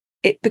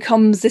it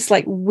becomes this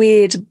like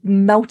weird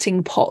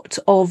melting pot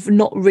of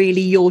not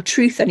really your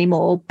truth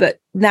anymore,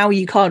 but now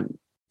you can't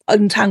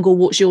untangle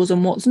what's yours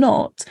and what's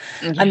not.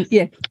 And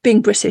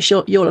being British,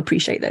 you'll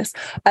appreciate this.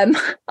 I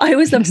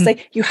always love to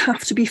say you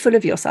have to be full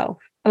of yourself.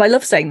 And I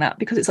love saying that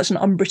because it's such an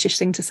un-British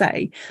thing to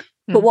say.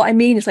 But what I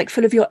mean is like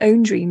full of your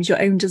own dreams,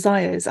 your own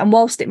desires. And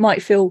whilst it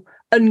might feel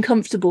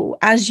uncomfortable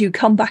as you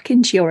come back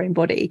into your own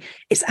body,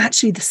 it's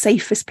actually the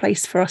safest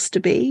place for us to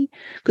be.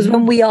 Because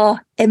when we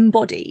are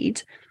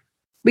embodied,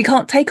 we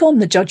can't take on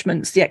the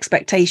judgments, the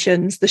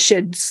expectations, the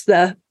shoulds,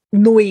 the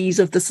noise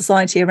of the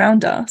society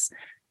around us.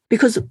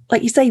 Because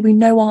like you say, we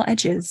know our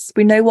edges.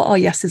 We know what our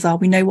yeses are.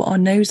 We know what our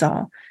nos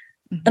are.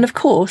 And of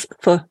course,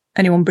 for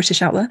anyone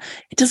British out there,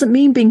 it doesn't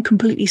mean being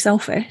completely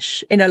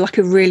selfish in a like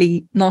a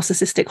really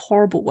narcissistic,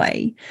 horrible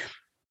way.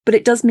 But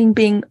it does mean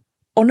being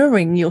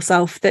honouring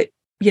yourself that,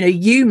 you know,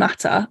 you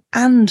matter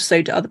and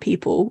so do other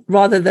people,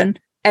 rather than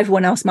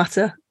everyone else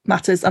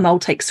matters and I'll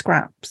take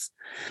scraps.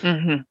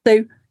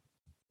 So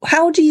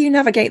how do you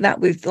navigate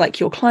that with like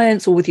your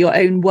clients or with your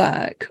own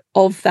work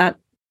of that,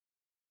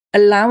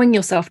 allowing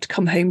yourself to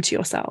come home to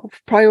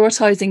yourself,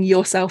 prioritising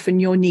yourself and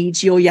your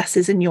needs, your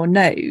yeses and your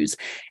nos,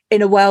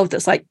 in a world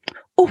that's like,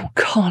 oh,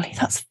 Carly,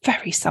 that's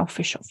very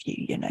selfish of you,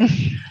 you know.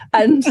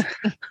 And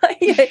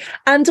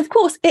and of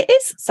course it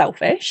is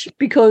selfish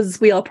because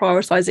we are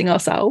prioritising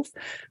ourselves.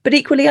 But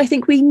equally, I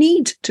think we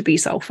need to be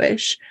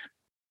selfish.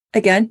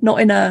 Again, not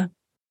in a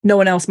no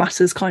one else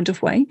matters kind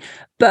of way,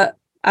 but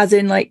as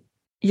in like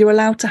you're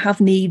allowed to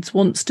have needs,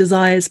 wants,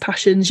 desires,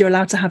 passions. You're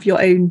allowed to have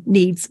your own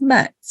needs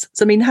met.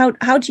 So, I mean,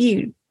 how do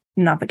you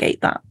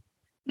navigate that?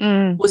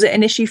 Was it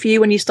an issue for you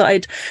when you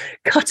started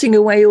cutting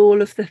away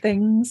all of the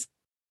things?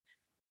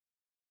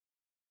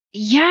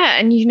 Yeah.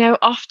 And, you know,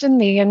 often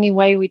the only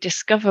way we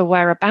discover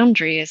where a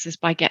boundary is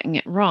by getting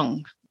it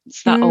wrong.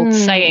 It's that old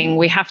saying,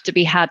 we have to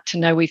be had to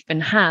know we've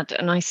been had.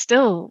 And I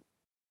still,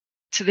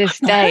 to this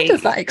day, heard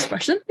of that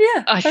expression.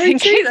 Yeah, I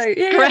think true, it's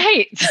yeah.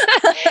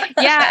 great.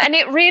 Yeah. And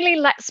it really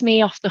lets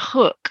me off the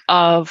hook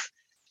of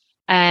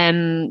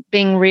being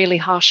really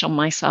harsh on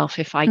myself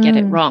if I get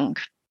it wrong,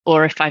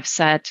 or if I've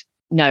said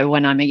no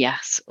when I'm a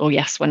yes, or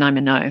yes when I'm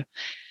a no,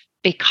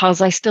 because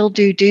I still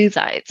do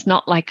that. It's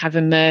not like I've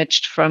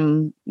emerged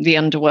from the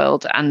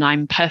underworld and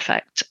I'm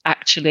perfect.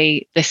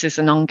 Actually, this is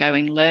an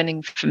ongoing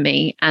learning for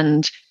me.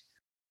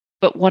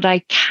 But what I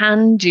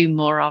can do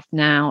more of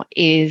now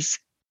is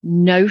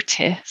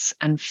notice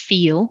and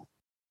feel.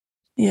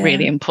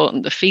 Really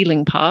important, the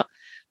feeling part.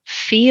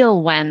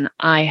 Feel when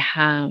I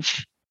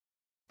have,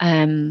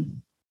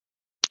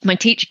 my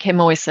teacher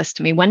Kim always says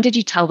to me, when did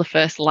you tell the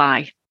first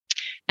lie?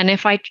 And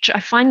if I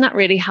find that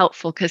really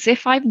helpful, because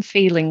if I'm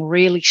feeling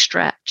really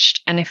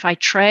stretched and if I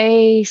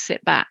trace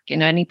it back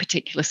in any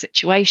particular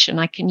situation,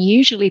 I can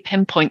usually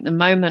pinpoint the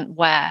moment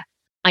where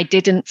I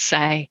didn't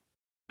say,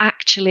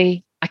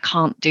 actually, I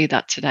can't do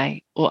that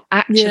today, or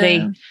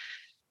actually,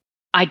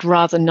 I'd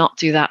rather not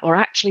do that, or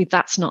actually,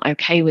 that's not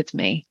okay with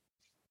me.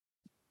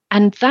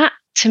 And that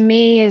to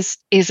me is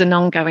an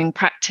ongoing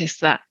practice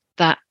that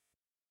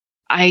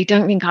I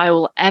don't think I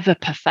will ever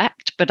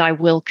perfect, but I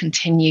will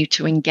continue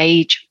to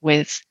engage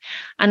with.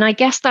 And I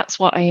guess that's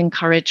what I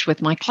encourage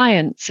with my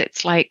clients.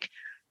 It's like,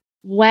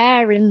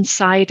 where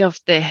inside of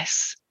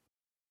this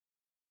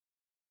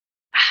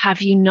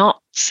have you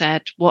not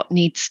said what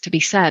needs to be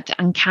said?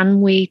 And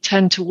can we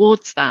turn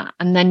towards that?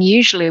 And then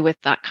usually with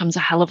that comes a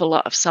hell of a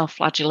lot of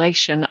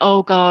self-flagellation.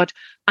 Oh God,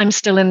 I'm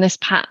still in this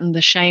pattern.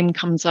 The shame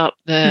comes up,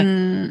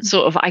 the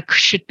sort of, I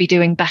should be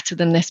doing better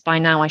than this by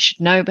now. I should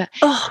know, but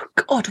oh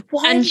God,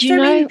 why do so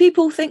many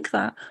people think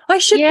that? I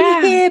should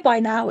be here by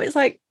now. It's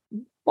like,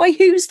 why,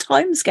 whose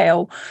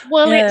timescale?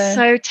 Well, it's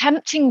so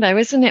tempting though,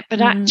 isn't it?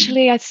 But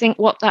actually, I think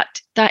what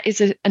that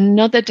is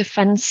another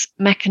defense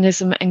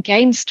mechanism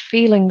against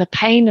feeling the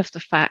pain of the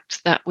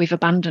fact that we've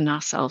abandoned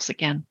ourselves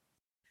again.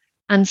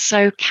 And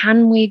so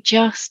can we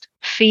just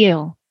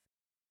feel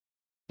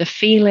the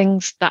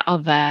feelings that are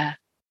there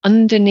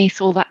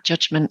underneath all that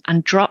judgment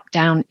and drop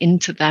down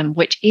into them,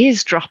 which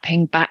is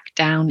dropping back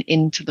down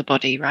into the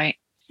body, right?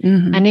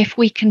 And if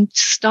we can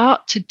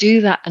start to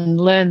do that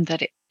and learn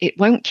that it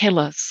won't kill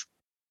us,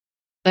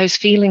 those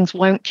feelings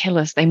won't kill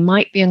us. They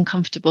might be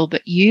uncomfortable,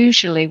 but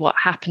usually what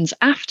happens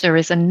after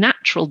is a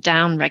natural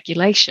down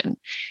regulation.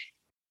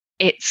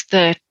 It's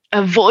the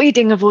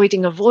avoiding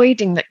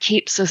that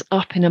keeps us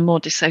up in a more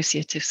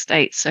dissociative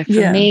state. So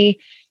for me,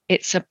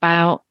 it's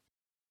about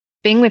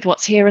being with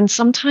what's here. And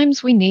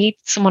sometimes we need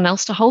someone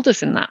else to hold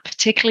us in that,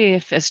 particularly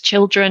if as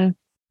children,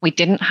 we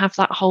didn't have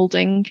that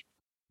holding.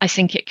 I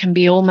think it can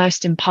be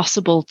almost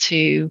impossible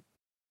to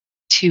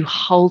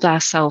hold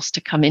ourselves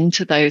to come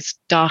into those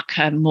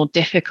darker, more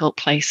difficult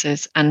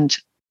places. And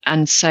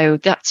so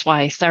that's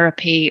why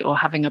therapy or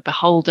having a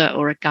beholder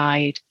or a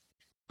guide,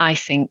 I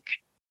think,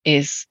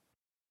 is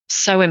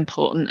so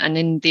important. And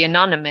in the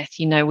Inanna Myth,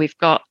 you know, we've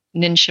got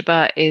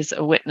Ninshaba is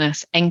a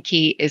witness,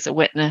 Enki is a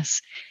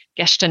witness,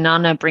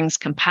 Geshtanana brings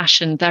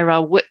compassion. There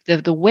are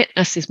the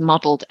witness is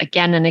modeled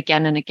again and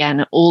again and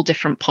again at all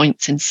different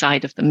points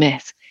inside of the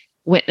myth.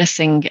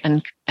 Witnessing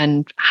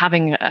and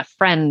having a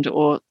friend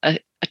or a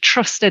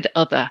trusted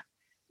other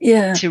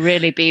to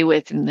really be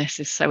with in this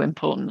is so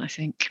important, I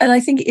think. And I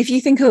think if you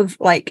think of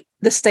like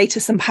the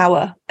status and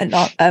power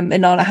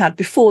Inanna had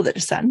before the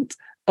descent,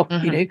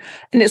 you know,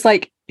 and it's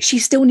like she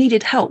still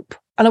needed help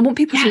And I want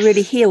people to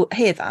really hear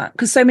that,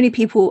 because so many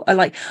people are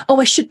like, oh,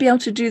 I should be able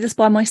to do this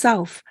by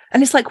myself.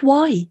 And it's like,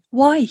 why?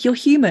 You're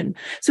human.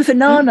 So for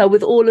Inanna,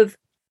 with all of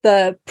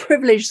the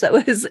privilege that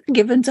was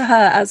given to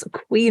her as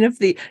queen of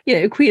the,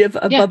 queen of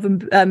above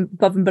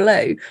and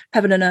below,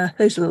 heaven and earth,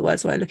 those are the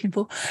words we're looking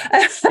for.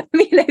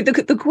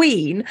 The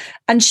queen,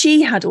 and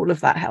she had all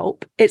of that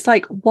help. It's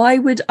like, why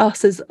would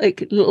us as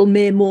like little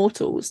mere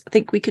mortals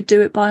think we could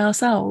do it by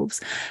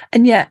ourselves?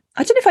 And yet,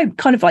 I don't know if I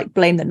kind of like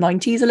blame the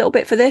 90s a little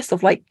bit for this,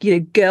 of like,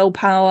 girl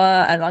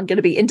power, and I'm going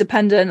to be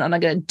independent and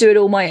I'm going to do it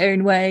all my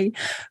own way.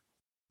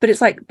 But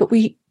it's like, but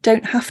we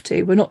don't have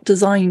to. We're not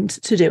designed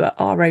to do it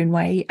our own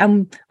way.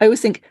 And I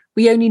always think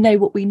we only know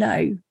what we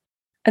know.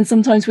 And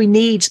sometimes we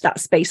need that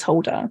space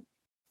holder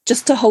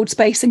just to hold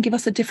space and give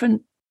us a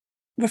different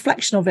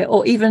reflection of it.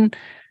 Or even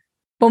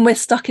when we're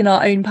stuck in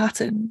our own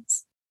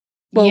patterns.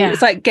 Well,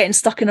 it's like getting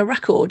stuck in a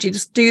record. You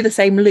just do the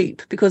same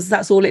loop because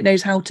that's all it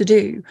knows how to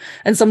do.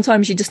 And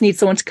sometimes you just need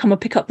someone to come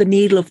and pick up the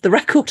needle of the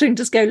record and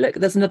just go, look,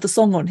 there's another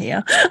song on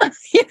here.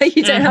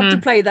 You don't have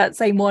to play that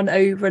same one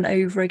over and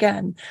over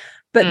again.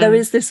 But there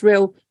is this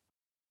real,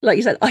 like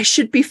you said, I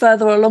should be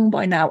further along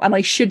by now and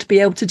I should be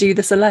able to do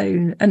this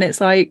alone. And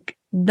it's like,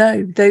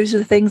 no, those are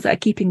the things that are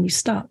keeping you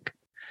stuck.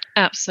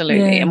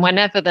 Absolutely. And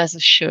whenever there's a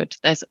should,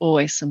 there's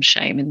always some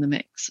shame in the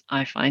mix,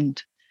 I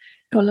find.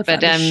 I love that.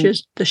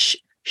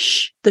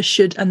 The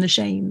should and the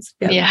shames.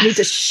 We need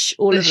to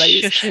all of those. We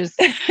need to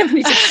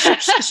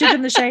the should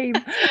and the shame.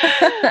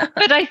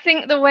 But I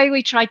think the way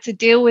we try to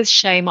deal with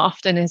shame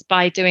often is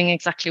by doing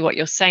exactly what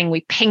you're saying.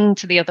 We ping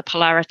to the other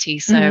polarity.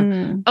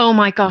 So, oh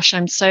my gosh,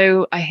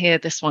 I hear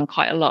this one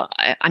quite a lot.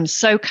 I'm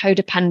so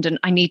codependent.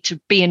 I need to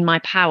be in my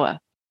power.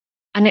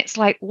 And it's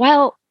like,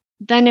 well,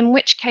 then in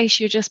which case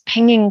you're just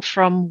pinging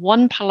from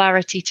one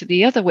polarity to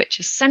the other, which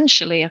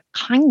essentially are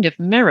kind of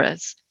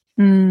mirrors.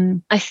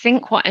 I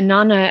think what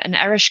Inanna and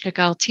Ereshka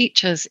Girl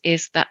teach us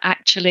is that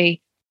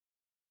actually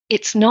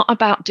it's not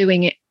about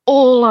doing it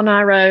all on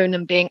our own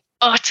and being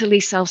utterly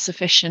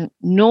self-sufficient,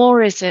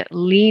 nor is it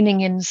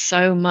leaning in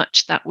so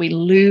much that we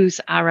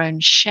lose our own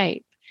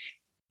shape.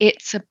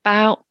 It's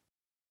about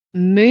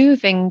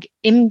moving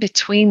in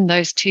between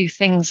those two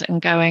things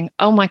and going,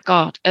 oh my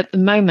God, at the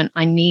moment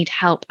I need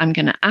help. I'm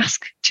going to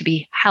ask to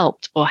be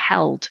helped or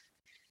held.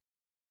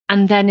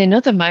 And then in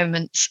other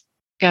moments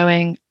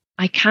going,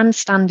 I can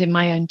stand in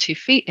my own 2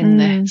 feet in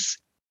this,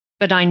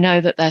 but I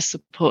know that there's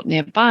support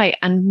nearby.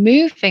 And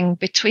moving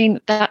between,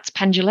 that's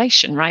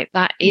pendulation, right?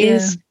 That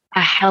is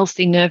a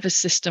healthy nervous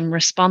system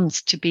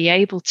response, to be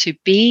able to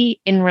be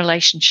in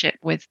relationship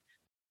with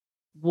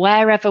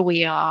wherever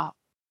we are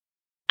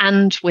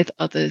and with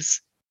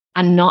others,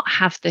 and not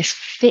have this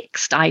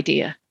fixed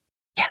idea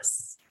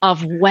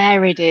of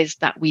where it is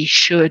that we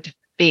should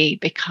be,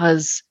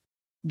 because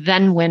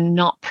then we're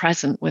not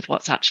present with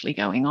what's actually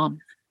going on.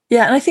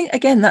 Yeah, and I think,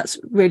 again, that's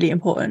really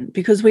important,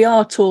 because we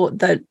are taught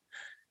that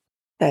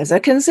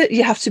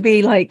you have to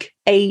be like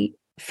a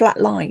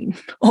flat line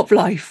of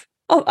life.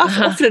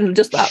 Often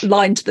just that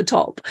line to the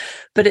top.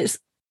 But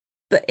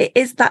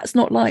that's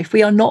not life.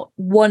 We are not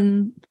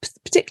one,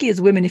 particularly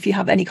as women, if you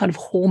have any kind of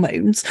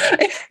hormones.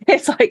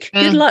 It's like,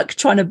 good luck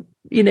trying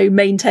to,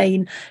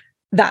 maintain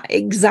that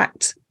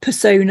exact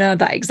persona,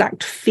 that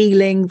exact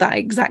feeling, that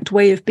exact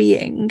way of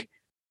being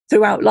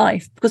throughout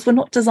life, because we're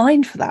not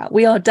designed for that.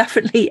 We are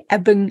definitely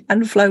ebbing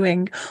and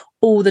flowing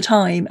all the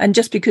time. And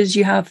just because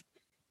you have,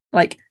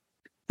 like,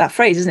 that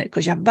phrase, isn't it,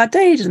 because you have a bad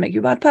day doesn't make you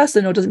a bad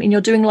person, or doesn't mean you're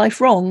doing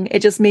life wrong.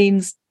 It just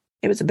means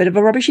it was a bit of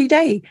a rubbishy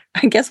day,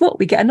 and guess what,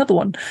 we get another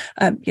one,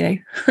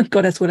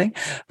 goddess willing.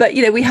 But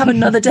we have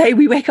another day.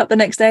 We wake up the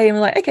next day and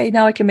we're like, okay,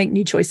 now I can make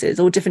new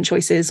choices or different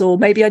choices, or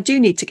maybe I do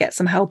need to get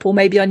some help, or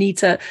maybe I need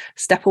to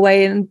step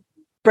away and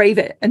brave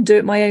it and do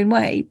it my own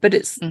way. But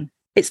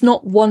it's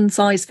not one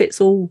size fits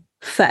all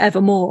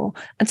forevermore.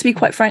 And to be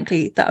quite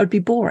frankly, that would be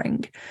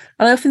boring.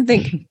 And I often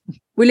think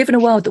we live in a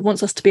world that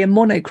wants us to be a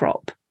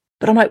monocrop.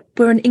 But I'm like,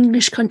 we're an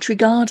English country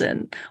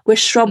garden. We're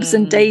shrubs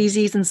and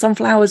daisies and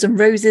sunflowers and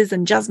roses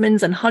and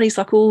jasmines and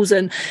honeysuckles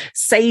and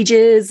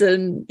sages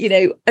and,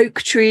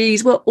 oak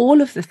trees. We're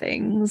all of the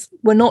things.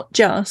 We're not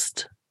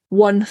just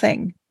one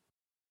thing.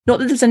 Not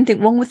that there's anything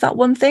wrong with that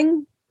one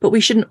thing, but we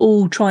shouldn't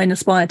all try and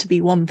aspire to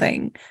be one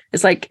thing.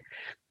 It's like,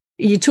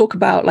 you talk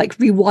about like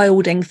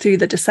rewilding through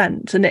the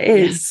descent, and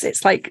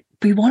it's like,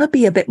 we want to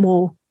be a bit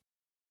more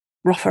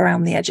rough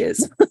around the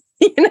edges.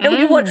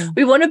 We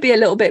want to be a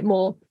little bit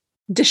more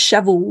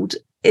disheveled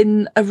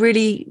in a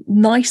really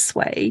nice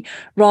way,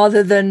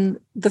 rather than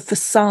the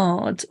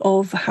facade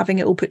of having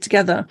it all put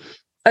together.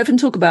 I often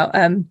talk about,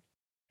 have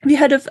you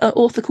heard of an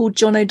author called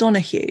John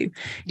O'Donoghue?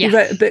 He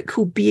wrote a book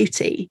called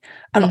Beauty,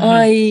 and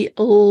I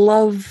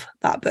love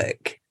that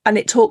book. And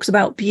it talks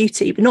about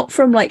beauty, but not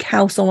from like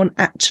how someone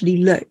actually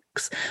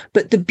looks,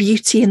 but the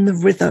beauty in the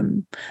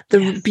rhythm,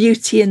 the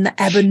beauty in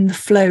the ebb and the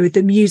flow,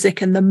 the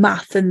music and the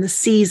math and the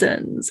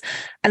seasons,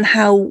 and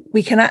how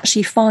we can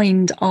actually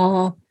find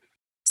our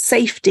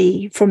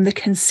safety from the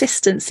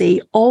consistency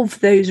of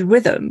those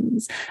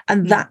rhythms.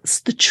 And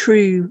that's the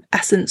true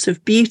essence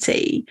of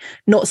beauty,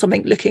 not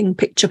something looking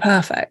picture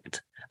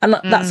perfect. And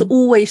that's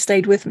always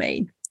stayed with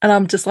me. And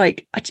I'm just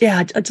like, I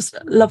just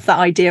love that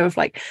idea of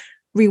like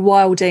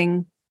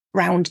rewilding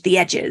round the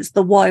edges,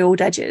 the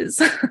wild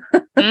edges.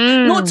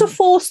 Not to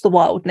force the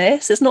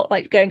wildness. It's not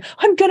like going,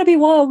 I'm going to be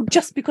wild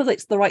just because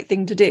it's the right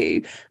thing to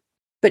do,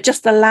 but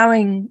just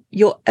allowing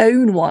your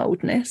own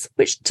wildness,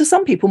 which to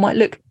some people might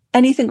look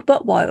anything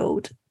but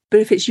wild. But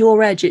if it's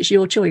your edge, it's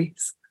your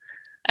choice.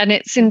 And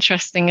it's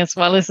interesting as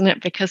well, isn't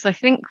it? Because I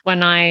think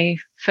when I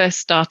first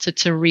started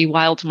to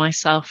rewild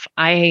myself,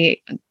 I,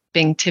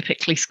 being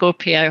typically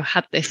Scorpio,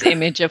 had this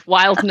image of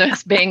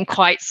wildness being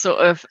quite sort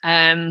of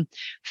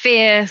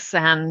fierce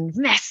and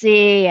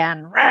messy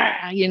and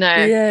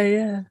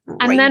Yeah.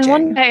 And then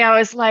one day I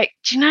was like,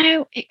 do you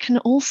know, it can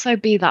also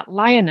be that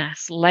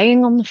lioness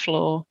laying on the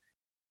floor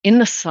in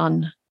the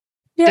sun,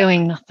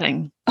 doing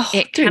nothing.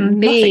 It can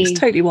be nothing's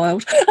totally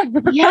wild.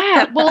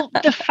 Yeah, well,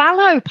 the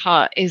fallow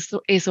part is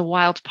a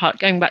wild part.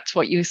 Going back to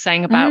what you were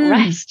saying about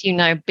rest,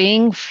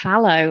 being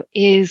fallow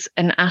is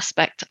an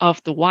aspect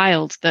of the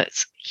wild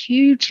that's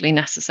hugely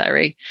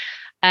necessary.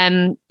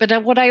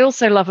 But what I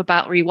also love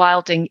about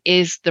rewilding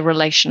is the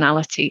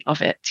relationality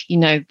of it.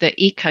 The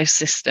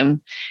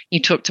ecosystem.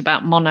 You talked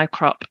about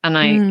monocrop, and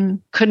I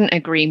couldn't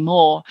agree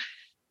more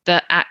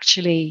that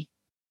actually,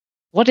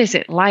 what is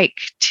it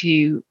like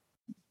to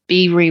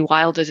be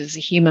rewilded as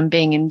a human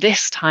being in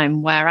this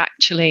time where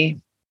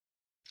actually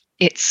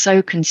it's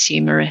so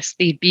consumerist?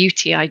 The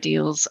beauty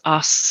ideals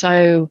are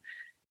so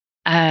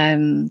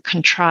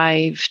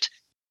contrived.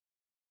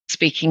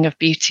 Speaking of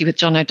beauty with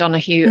John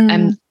O'Donoghue,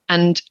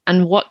 and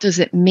what does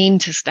it mean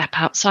to step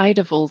outside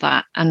of all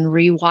that and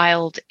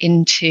rewild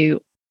into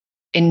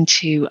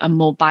a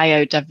more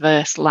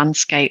biodiverse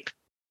landscape,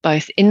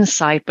 both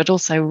inside, but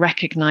also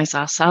recognize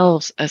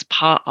ourselves as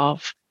part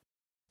of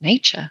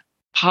nature,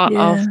 part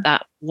of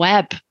that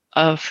web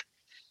of,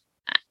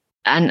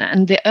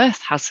 and the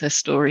earth has her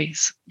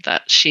stories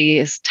that she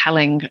is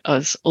telling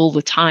us all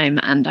the time.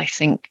 And I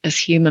think as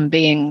human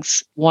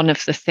beings, one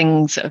of the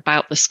things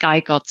about the sky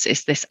gods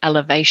is this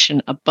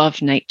elevation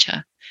above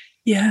nature.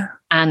 Yeah.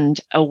 And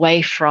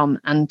away from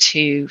and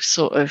to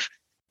sort of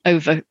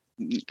over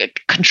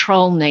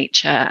control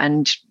nature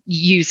and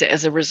use it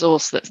as a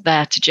resource that's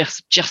there to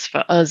just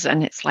for us.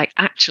 And it's like,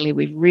 actually,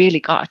 we've really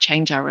got to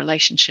change our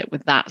relationship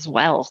with that as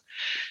well.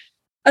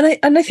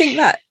 And I think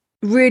that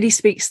really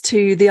speaks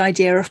to the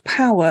idea of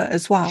power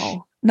as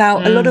well.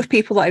 Now, a lot of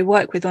people that I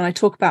work with, when I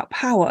talk about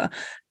power,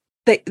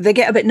 they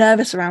get a bit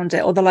nervous around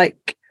it, or they're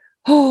like,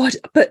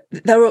 but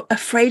they're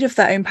afraid of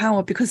their own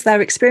power because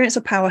their experience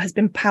of power has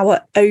been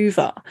power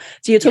over.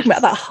 So you're talking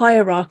about that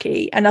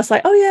hierarchy. And I was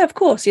like, oh yeah, of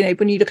course.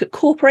 When you look at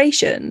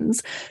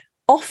corporations,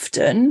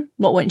 often,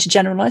 not wanting to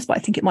generalize, but I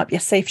think it might be a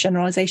safe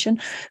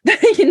generalization,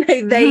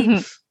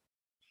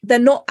 they're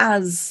not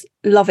as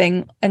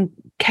loving and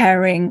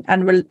caring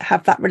and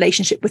have that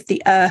relationship with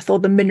the earth or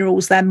the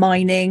minerals they're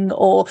mining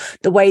or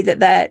the way that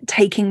they're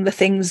taking the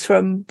things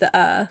from the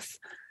earth.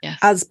 Yes.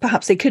 As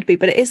perhaps they could be,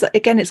 but it is,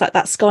 again, it's like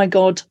that sky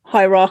god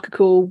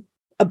hierarchical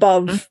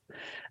above,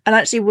 and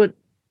actually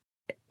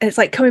it's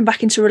like coming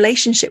back into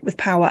relationship with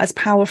power as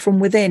power from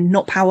within,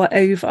 not power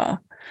over.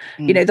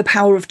 The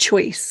power of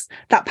choice,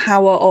 that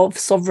power of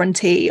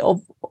sovereignty,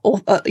 of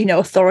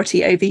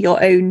authority over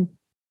your own.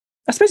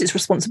 I suppose it's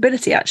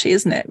responsibility, actually,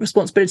 isn't it?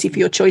 Responsibility for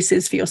your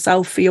choices, for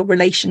yourself, for your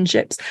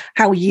relationships,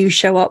 how you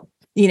show up.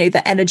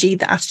 The energy,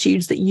 the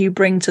attitudes that you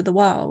bring to the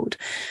world.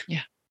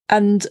 Yeah,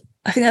 and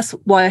I think that's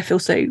why I feel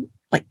so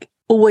like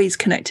always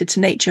connected to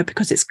nature,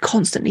 because it's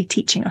constantly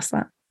teaching us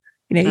that,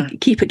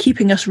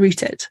 keeping us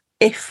rooted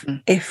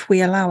if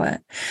we allow it.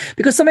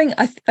 Because something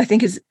I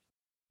think is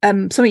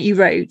something you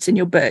wrote in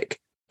your book,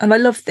 and I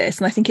love this,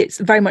 and I think it's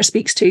very much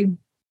speaks to,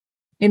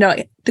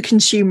 the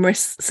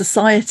consumerist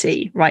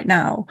society right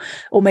now,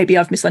 or maybe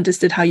I've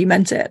misunderstood how you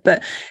meant it,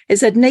 but it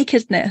said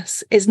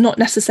nakedness is not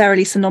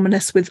necessarily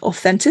synonymous with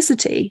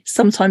authenticity.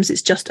 Sometimes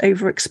it's just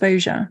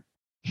overexposure.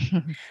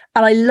 And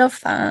I love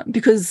that,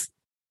 because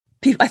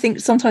I think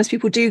sometimes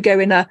people do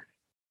go in a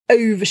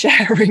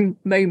oversharing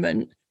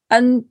moment,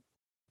 and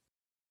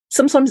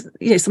sometimes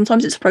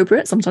it's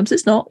appropriate, sometimes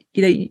it's not.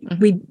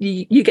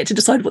 You get to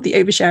decide what the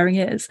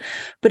oversharing is.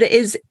 But it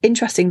is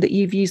interesting that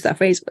you've used that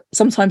phrase.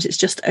 Sometimes it's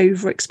just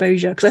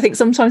overexposure, because I think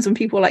sometimes when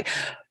people are like,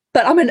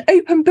 but I'm an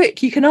open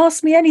book, you can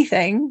ask me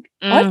anything.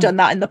 I've done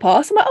that in the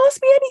past. I'm like,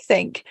 ask me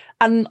anything.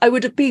 And I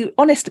would be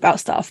honest about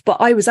stuff, but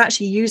I was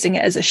actually using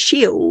it as a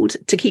shield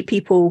to keep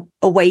people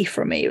away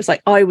from me. It was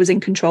like I was in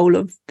control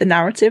of the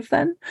narrative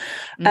then.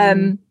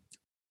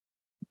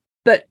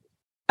 But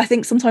I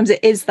think sometimes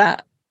it is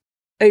that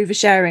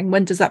oversharing.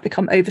 When does that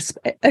become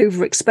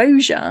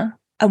overexposure?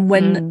 And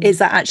when is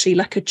that actually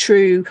like a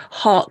true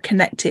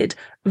heart-connected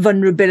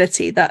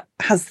vulnerability that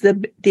has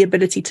the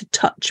ability to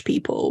touch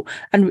people?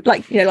 And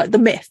like the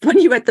myth, when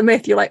you read the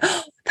myth, you're like,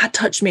 oh, that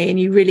touched me, and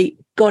you really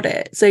got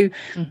it. So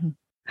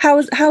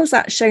how's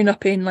that shown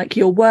up in like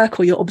your work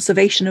or your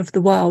observation of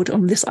the world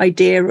on this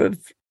idea of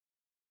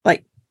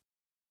like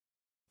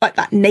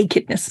that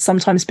nakedness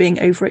sometimes being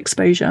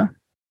overexposure?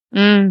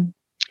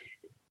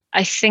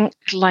 I think,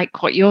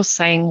 like what you're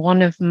saying,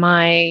 one of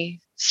my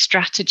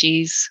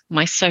strategies,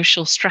 my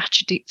social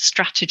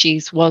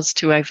strategies was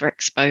to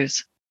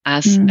overexpose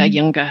as a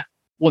younger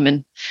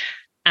woman.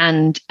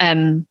 And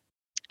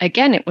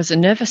again, it was a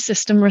nervous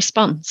system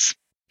response.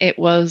 It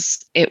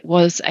was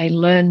a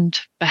learned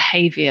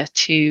behavior.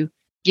 To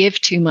give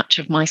too much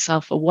of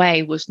myself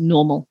away was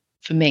normal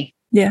for me.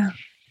 Yeah.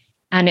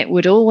 And it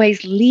would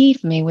always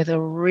leave me with a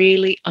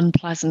really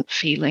unpleasant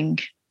feeling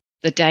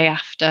the day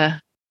after,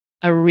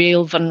 a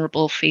real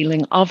vulnerable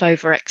feeling of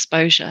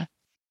overexposure.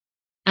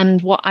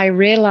 And what I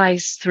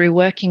realized through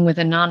working with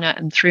Inanna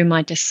and through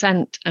my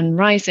descent and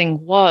rising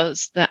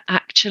was that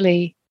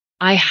actually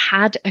I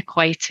had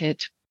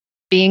equated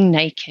being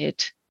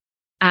naked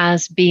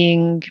as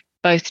being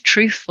both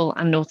truthful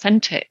and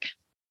authentic.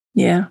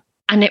 Yeah.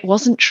 And it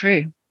wasn't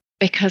true,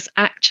 because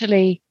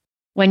actually,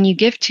 when you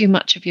give too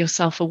much of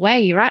yourself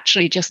away, you're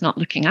actually just not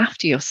looking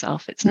after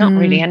yourself. It's not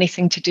really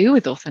anything to do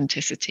with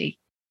authenticity.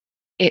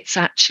 It's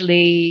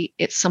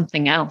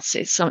something else.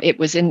 It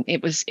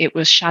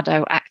was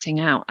shadow acting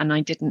out, and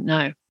I didn't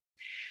know.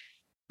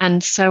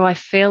 And so I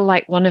feel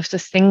like one of the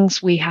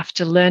things we have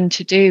to learn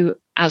to do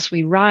as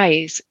we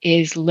rise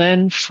is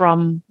learn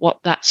from what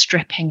that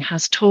stripping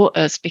has taught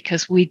us,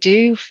 because we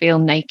do feel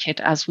naked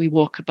as we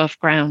walk above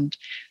ground.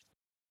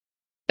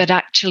 But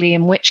actually,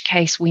 in which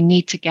case we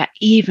need to get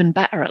even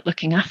better at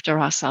looking after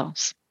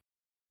ourselves.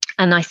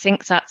 And I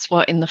think that's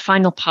what, in the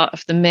final part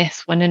of the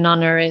myth, when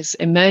Inanna is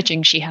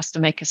emerging, she has to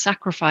make a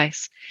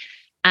sacrifice.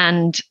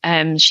 And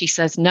she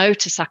says no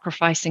to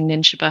sacrificing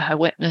Ninshaba, her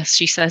witness.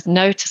 She says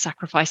no to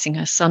sacrificing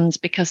her sons,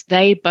 because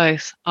they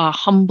both are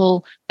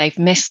humble. They've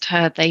missed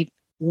her. They've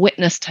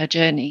witnessed her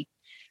journey.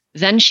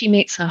 Then she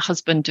meets her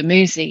husband,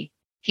 Dumuzi.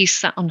 He's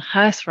sat on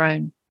her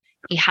throne.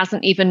 He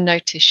hasn't even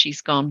noticed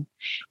she's gone.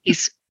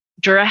 He's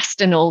dressed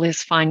in all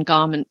his fine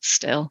garments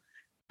still.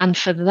 And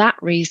for that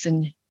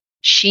reason,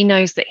 she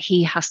knows that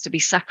he has to be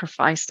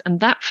sacrificed. And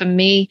that, for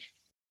me,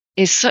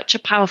 is such a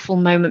powerful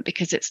moment,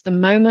 because it's the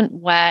moment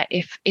where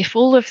if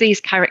all of these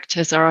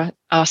characters are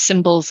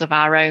symbols of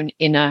our own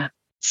inner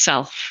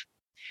self,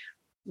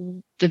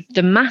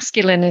 the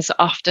masculine is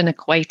often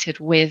equated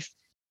with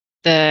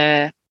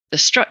the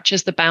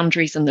structures, the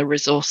boundaries, and the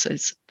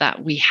resources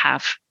that we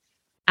have.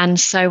 And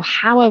so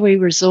how are we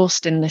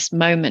resourced in this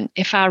moment?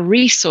 If our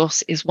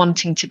resource is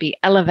wanting to be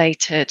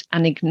elevated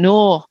and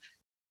ignore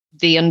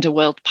the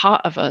underworld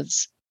part of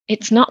us,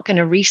 it's not going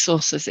to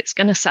resource us. It's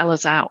going to sell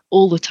us out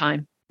all the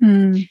time.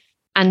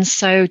 And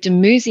so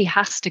Dumuzi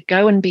has to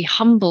go and be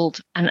humbled.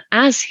 And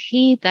as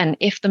he then,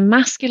 if the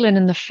masculine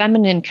and the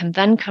feminine can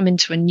then come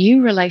into a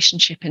new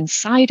relationship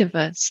inside of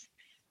us,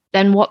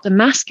 then what the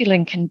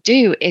masculine can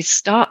do is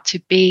start to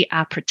be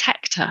our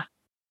protector,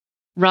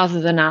 rather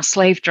than our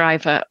slave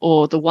driver,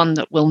 or the one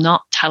that will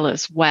not tell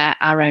us where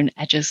our own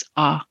edges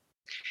are.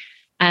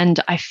 And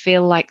I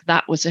feel like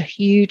that was a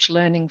huge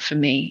learning for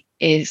me,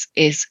 is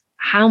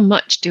how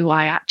much do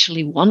I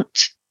actually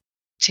want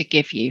to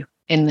give you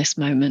in this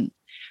moment?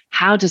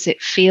 How does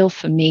it feel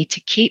for me to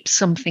keep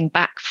something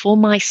back for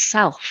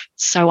myself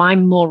so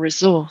I'm more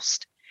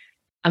resourced?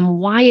 And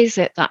why is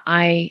it that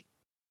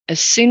as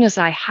soon as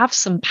I have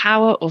some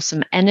power or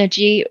some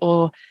energy,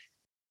 or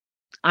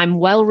I'm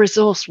well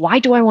resourced, why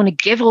do I want to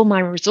give all my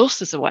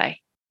resources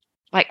away?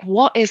 Like,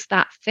 what is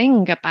that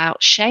thing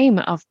about shame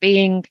of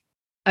being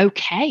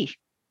okay?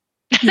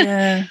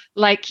 Yeah.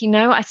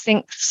 I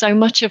think so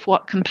much of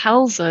what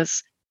compels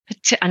us,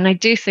 and I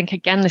do think,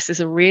 again, this is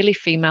a really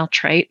female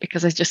trait,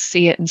 because I just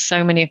see it in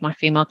so many of my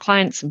female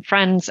clients and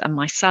friends and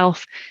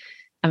myself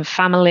and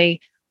family,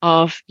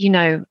 of,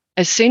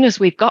 as soon as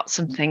we've got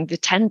something,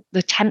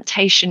 the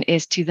temptation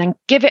is to then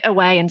give it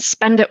away and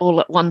spend it all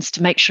at once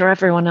to make sure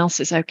everyone else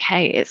is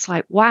okay. It's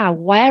like, wow,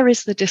 where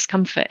is the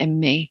discomfort in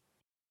me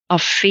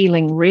of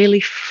feeling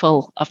really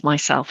full of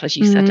myself, as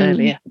you said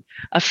earlier,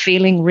 of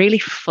feeling really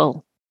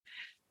full?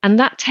 And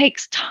that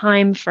takes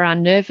time for our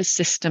nervous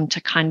system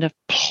to kind of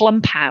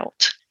plump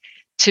out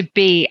to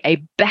be a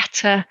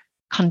better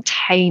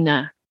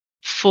container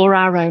for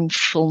our own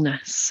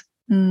fullness.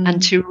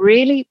 And to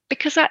really,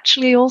 because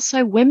actually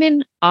also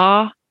women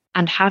are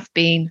and have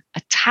been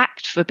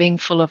attacked for being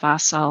full of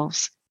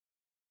ourselves.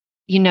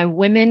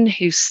 Women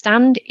who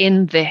stand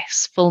in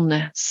this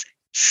fullness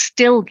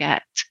still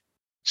get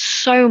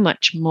so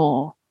much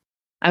more.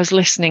 I was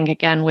listening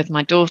again with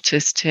my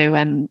daughters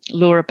to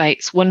Laura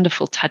Bates'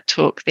 wonderful TED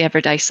Talk, the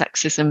Everyday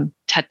Sexism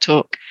TED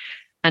Talk.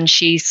 And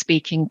she's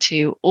speaking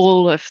to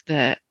all of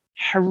the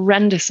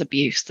horrendous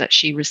abuse that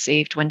she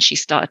received when she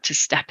started to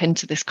step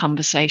into this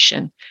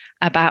conversation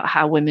about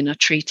how women are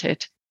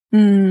treated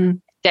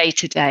day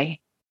to day.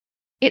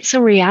 It's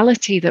a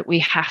reality that we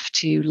have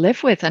to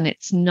live with, and it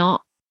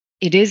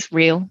is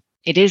real,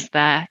 it is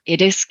there,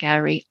 it is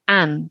scary.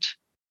 And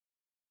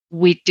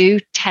we do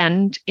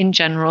tend, in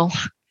general,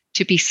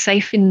 to be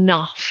safe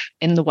enough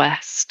in the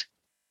West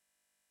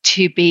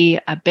to be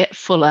a bit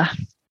fuller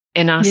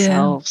in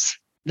ourselves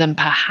than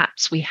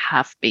perhaps we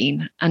have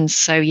been. And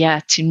so,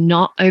 to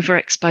not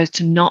overexpose,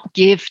 to not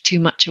give too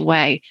much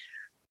away.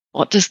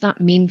 What does that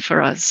mean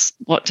for us?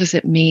 What does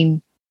it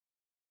mean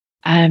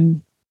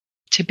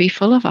to be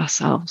full of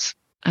ourselves?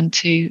 and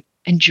to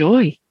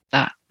enjoy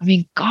that. I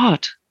mean,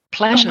 God,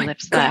 pleasure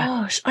lives there.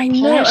 Gosh, I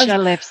know. Pleasure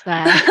lives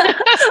there.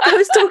 I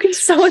was talking to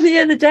someone the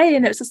other day,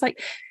 and it was just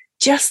like,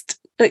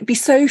 be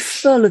so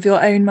full of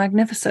your own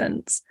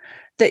magnificence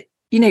that,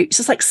 it's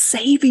just like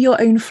savor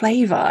your own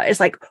flavor. It's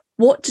like,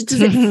 what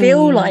does it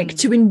feel like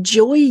to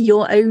enjoy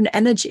your own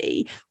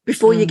energy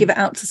before you give it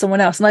out to someone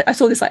else? And I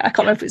saw this, like, I can't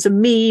remember if it's a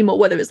meme or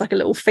whether it's like a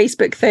little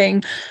Facebook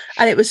thing.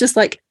 And it was just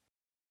like,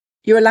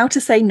 you're allowed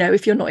to say no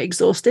if you're not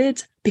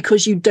exhausted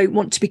because you don't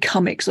want to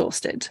become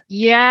exhausted.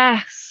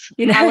 Yes.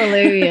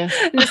 Hallelujah.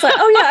 And it's like,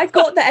 oh yeah, I've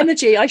got the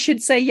energy, I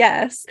should say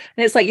yes.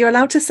 And it's like, you're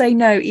allowed to say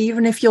no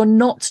even if you're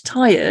not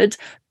tired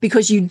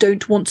because you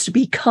don't want to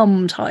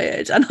become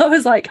tired. And I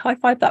was like, high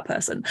five that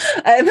person.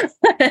 And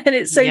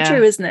it's so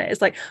true, isn't it?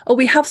 It's like, oh,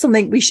 we have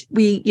something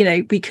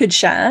we could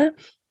share.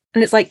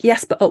 And it's like,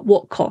 yes, but at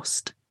what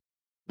cost?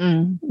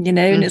 And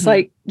it's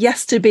like,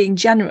 yes to being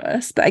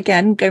generous, but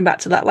again, going back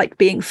to that, like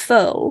being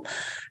full,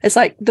 it's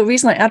like the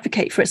reason I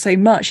advocate for it so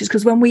much is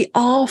because when we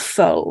are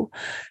full,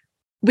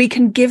 we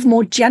can give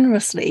more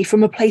generously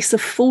from a place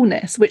of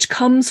fullness, which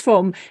comes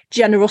from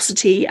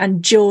generosity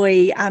and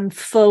joy and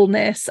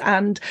fullness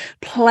and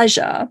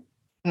pleasure.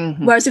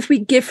 Whereas if we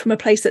give from a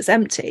place that's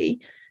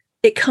empty,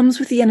 it comes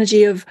with the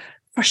energy of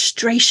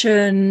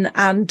frustration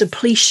and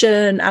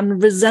depletion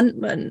and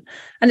resentment.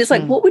 And it's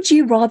like, what would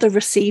you rather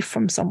receive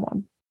from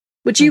someone?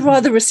 Would you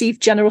rather receive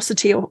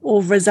generosity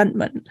or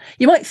resentment?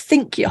 You might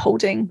think you're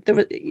hiding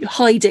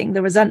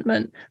the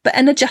resentment, but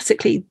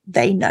energetically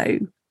they know,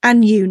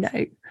 and you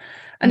know.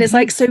 And it's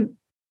like, so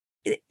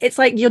it's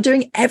like you're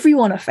doing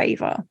everyone a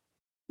favor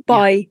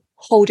by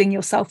holding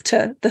yourself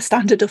to the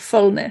standard of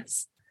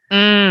fullness.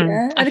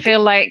 I feel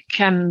like,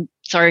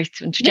 sorry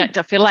to interject,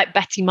 I feel like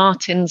Betty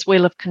Martin's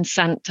Wheel of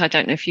Consent. I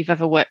don't know if you've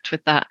ever worked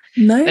with that.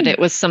 No. But it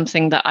was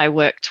something that I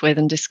worked with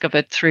and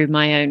discovered through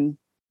my own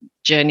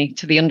journey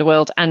to the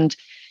underworld. And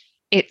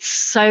it's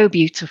so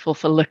beautiful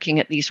for looking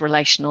at these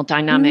relational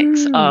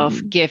dynamics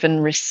of give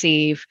and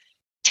receive,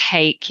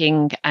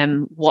 taking,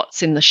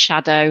 what's in the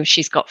shadow.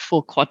 She's got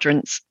 4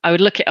 quadrants. I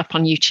would look it up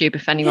on YouTube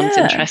if anyone's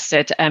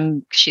interested.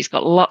 She's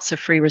got lots of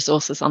free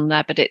resources on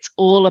there, but it's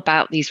all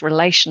about these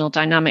relational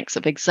dynamics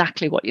of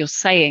exactly what you're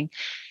saying.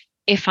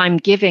 If I'm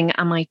giving,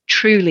 am I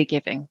truly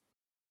giving?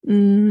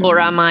 Or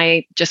am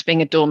I just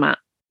being a doormat,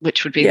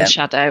 which would be the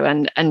shadow?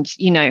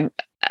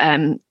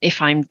 And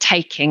if I'm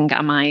taking,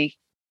 am I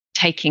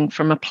taking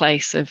from a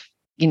place of,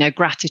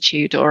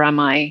 gratitude, or am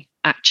I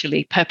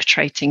actually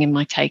perpetrating in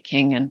my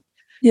taking? And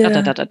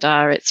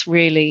It's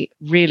really,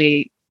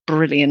 really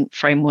brilliant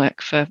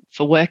framework for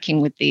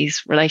working with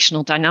these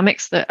relational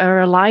dynamics that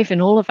are alive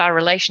in all of our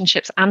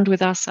relationships and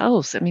with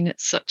ourselves. I mean,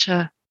 it's such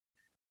a...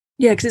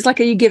 Yeah, because it's like,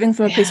 are you giving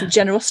from a place of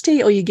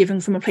generosity or are you giving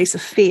from a place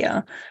of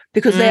fear?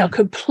 Because they are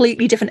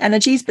completely different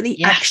energies, but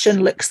the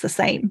action looks the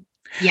same.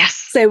 Yes.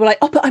 So we're like,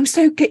 oh, but I'm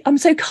so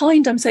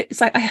kind. It's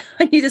like, I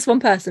knew this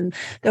one person.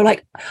 They were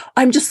like,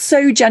 I'm just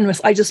so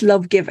generous. I just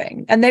love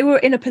giving. And they were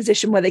in a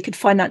position where they could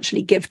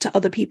financially give to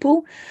other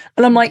people.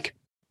 And I'm like,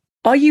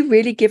 are you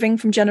really giving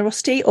from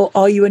generosity, or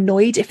are you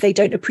annoyed if they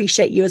don't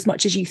appreciate you as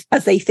much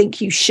as they think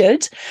you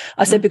should?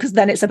 I said, because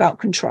then it's about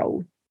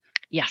control.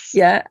 Yes.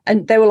 Yeah.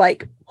 And they were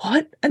like,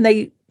 what? And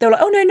they were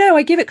like, oh, no,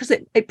 I give it because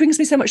it brings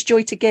me so much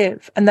joy to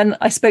give. And then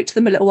I spoke to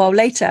them a little while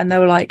later and they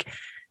were like,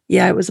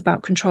 yeah, it was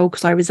about control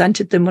because I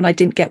resented them when I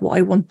didn't get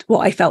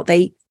what I felt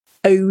they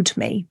owed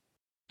me.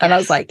 And I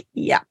was like,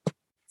 yeah.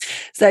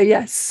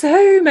 So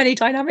so many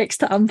dynamics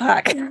to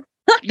unpack.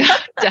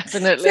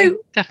 Definitely.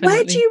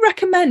 Where do you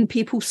recommend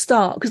people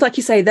start? Because like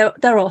you say,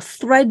 there are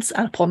threads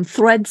upon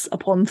threads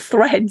upon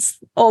threads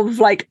of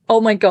like, oh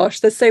my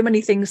gosh, there's so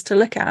many things to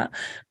look at.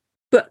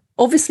 But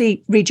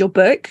obviously read your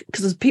book,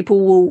 because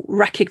people will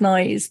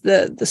recognize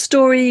the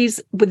stories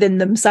within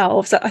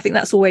themselves. I think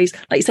that's always,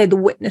 like you say, the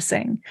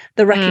witnessing,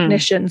 the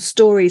recognition.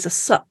 Stories are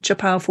such a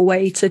powerful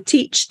way to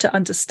teach, to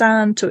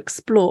understand, to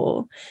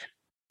explore.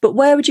 But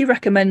where would you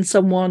recommend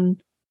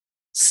someone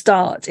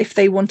start if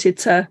they wanted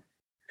to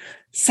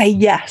say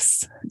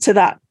yes to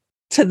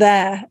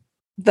their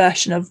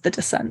version of the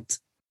descent?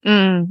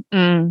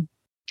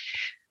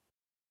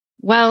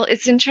 Well,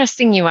 it's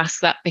interesting you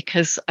ask that,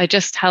 because I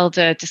just held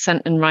a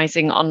Descent and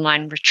Rising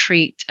online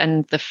retreat,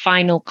 and the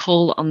final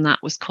call on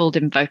that was called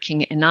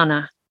Invoking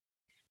Inanna.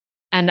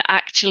 And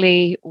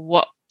actually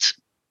what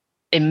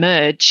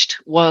emerged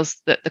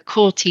was that the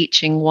core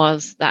teaching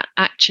was that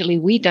actually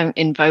we don't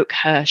invoke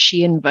her,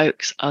 she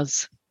invokes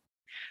us.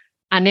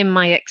 And in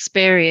my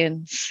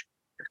experience,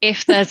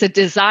 if there's a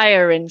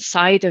desire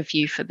inside of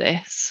you for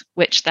this,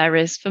 which there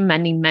is for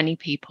many, many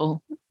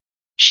people,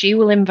 she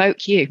will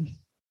invoke you.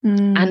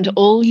 And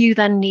all you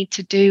then need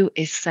to do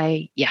is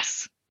say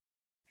yes.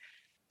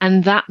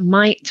 And that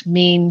might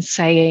mean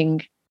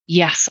saying,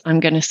 yes, I'm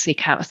going to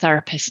seek out a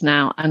therapist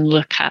now and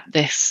look at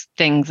this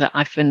thing that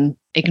I've been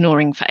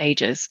ignoring for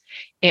ages.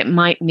 It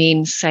might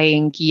mean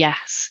saying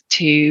yes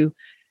to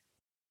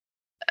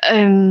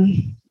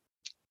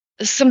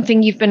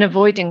something you've been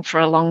avoiding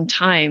for a long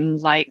time,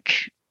 like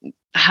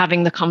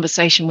having the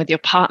conversation with your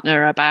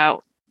partner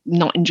about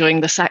not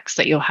enjoying the sex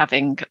that you're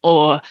having,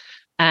 or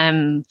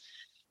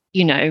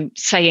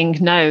saying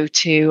no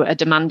to a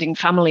demanding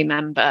family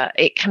member.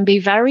 It can be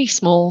very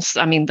small.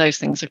 I mean, those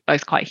things are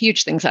both quite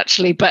huge things,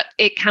 actually, but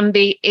it can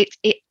be,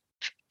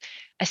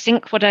 I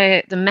think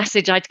the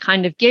message I'd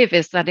kind of give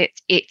is that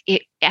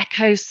it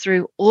echoes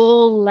through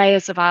all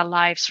layers of our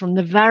lives, from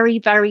the very,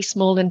 very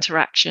small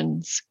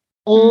interactions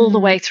all the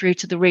way through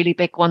to the really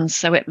big ones.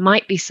 So it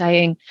might be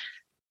saying,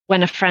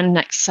 when a friend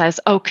next says,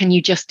 "Oh, can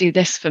you just do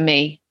this for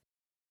me?"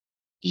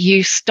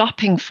 You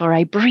stopping for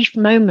a brief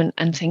moment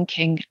and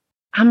thinking,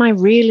 am I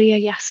really a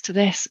yes to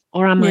this,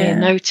 or am I a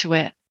no to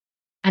it?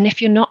 And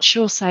if you're not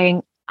sure,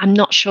 saying, "I'm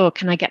not sure,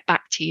 can I get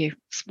back to you?"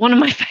 It's one of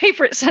my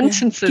favorite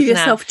sentences. Give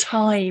yourself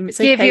time. It's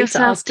Give okay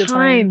yourself to ask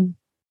time.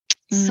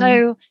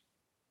 So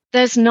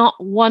there's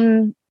not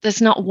one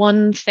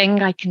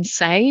thing I can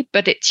say,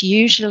 but it's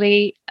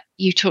usually,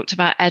 you talked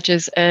about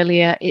edges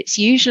earlier, it's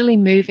usually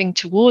moving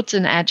towards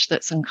an edge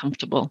that's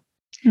uncomfortable.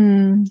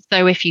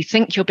 So if you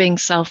think you're being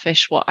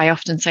selfish, what I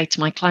often say to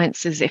my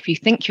clients is, if you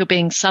think you're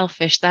being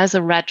selfish, there's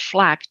a red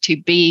flag to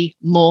be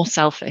more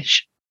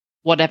selfish,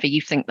 whatever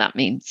you think that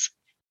means,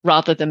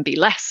 rather than be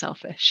less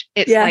selfish.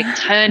 It's like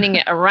turning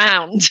it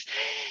around.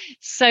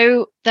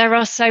 So there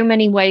are so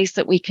many ways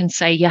that we can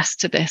say yes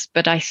to this,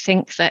 but I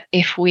think that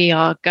if we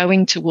are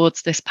going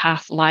towards this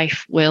path,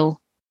 life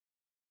will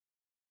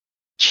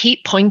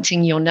keep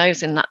pointing your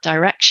nose in that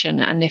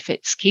direction. And if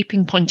it's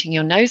keeping pointing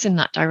your nose in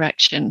that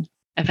direction,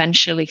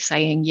 eventually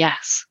saying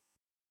yes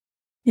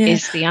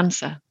is the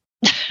answer.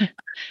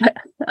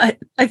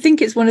 I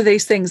think it's one of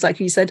those things, like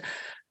you said,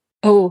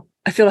 "Oh,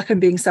 I feel like I'm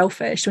being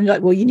selfish." And you're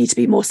like, "Well, you need to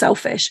be more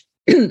selfish."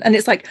 And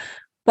it's like,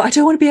 "But I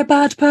don't want to be a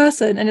bad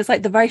person." And it's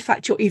like, the very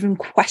fact you're even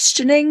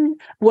questioning,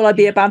 will I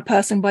be a bad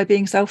person by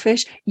being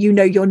selfish? You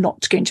know, you're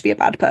not going to be a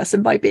bad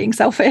person by being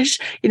selfish,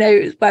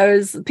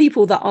 whereas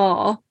people that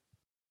are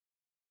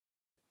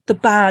the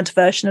bad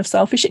version of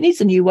selfish, it needs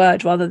a new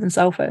word rather than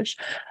selfish.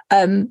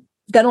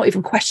 They're not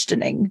even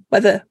questioning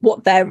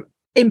what their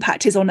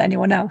impact is on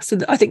anyone else. So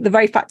I think the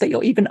very fact that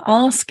you're even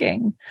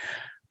asking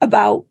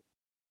about,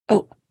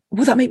 "Oh,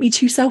 will that make me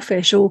too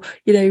selfish?" Or,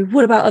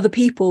 what about other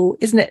people?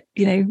 Isn't it,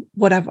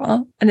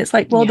 whatever? And it's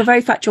like, well, the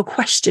very fact you're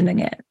questioning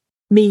it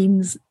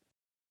means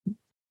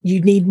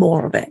you need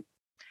more of it,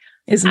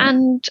 isn't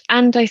it?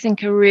 And I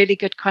think a really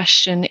good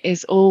question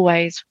is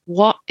always,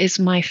 what is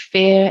my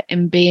fear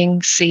in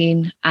being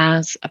seen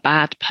as a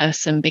bad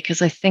person?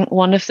 Because I think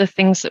one of the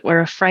things that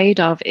we're afraid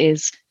of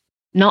is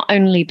not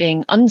only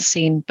being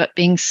unseen, but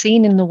being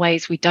seen in the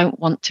ways we don't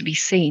want to be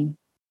seen.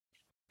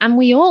 And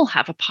we all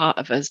have a part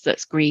of us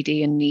that's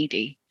greedy and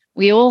needy.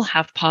 We all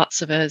have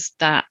parts of us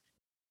that,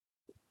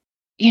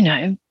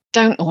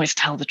 don't always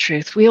tell the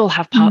truth. We all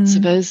have parts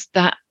of us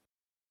that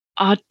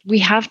we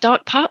have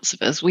dark parts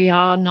of us. We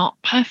are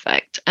not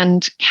perfect.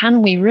 And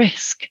can we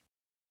risk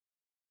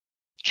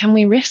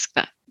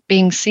that,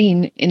 being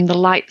seen in the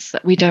lights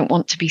that we don't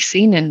want to be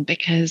seen in?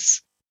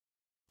 Because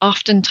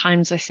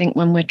oftentimes I think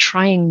when we're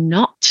trying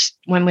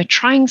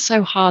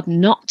so hard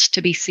not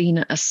to be seen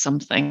as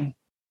something,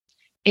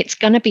 it's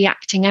going to be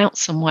acting out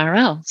somewhere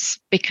else,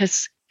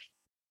 because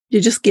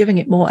you're just giving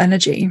it more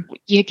energy.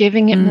 You're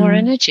giving it more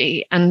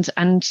energy, and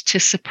to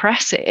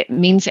suppress it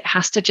means it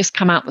has to just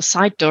come out the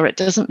side door. It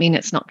doesn't mean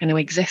it's not going to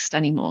exist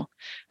anymore.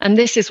 And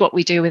this is what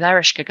we do with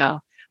Erishka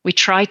Girl. We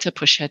try to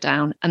push her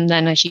down, and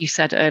then, as you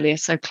said earlier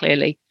so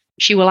clearly,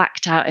 she will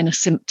act out in a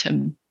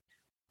symptom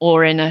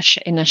or in a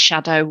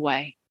shadow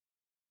way.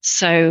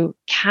 So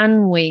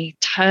can we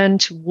turn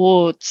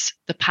towards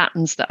the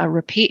patterns that are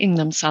repeating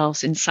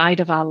themselves inside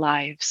of our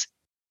lives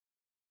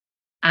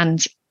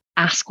and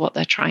ask what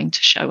they're trying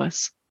to show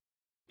us?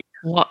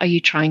 What are you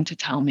trying to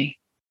tell me?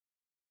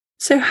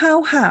 So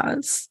how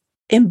has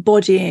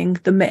embodying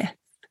the myth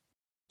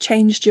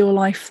changed your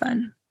life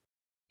then?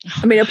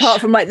 I mean, apart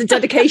from like the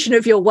dedication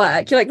of your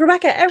work, you're like,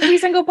 Rebecca, every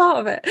single part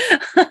of it.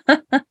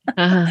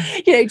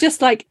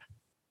 Just like,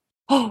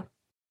 I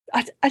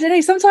don't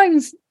know,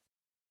 sometimes.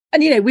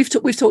 And, we've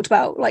talked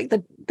about like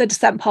the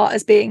descent part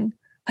as being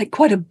like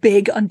quite a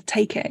big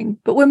undertaking,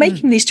 but we're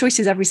making these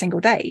choices every single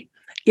day.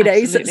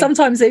 So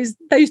sometimes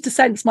those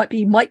descents might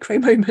be micro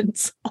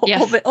moments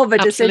of a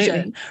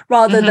decision,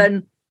 rather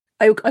than,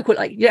 I call it,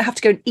 like, you don't have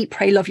to go and eat,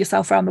 pray, love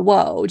yourself around the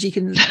world.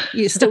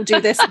 You still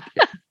do this,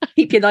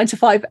 keep your 9 to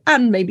 5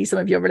 and maybe some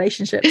of your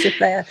relationships if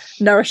they're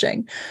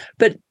nourishing.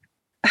 But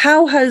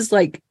how has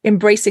like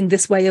embracing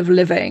this way of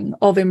living,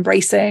 of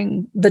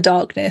embracing the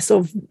darkness,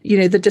 of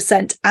the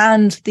descent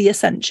and the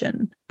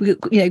ascension, we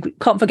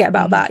can't forget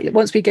about that.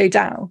 Once we go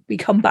down, we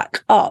come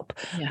back up,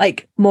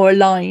 like more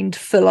aligned,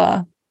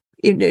 fuller,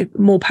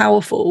 more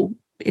powerful,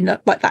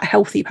 like that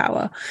healthy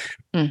power.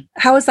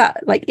 How has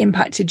that like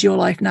impacted your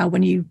life now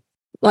when you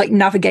like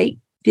navigate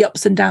the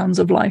ups and downs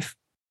of life?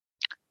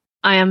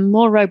 I am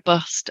more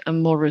robust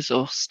and more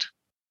resourced,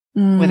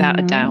 without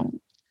a doubt.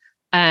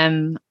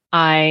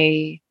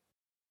 I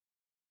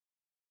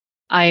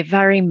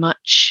very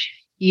much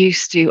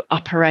used to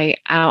operate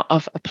out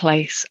of a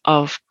place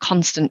of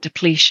constant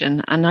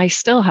depletion, and I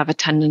still have a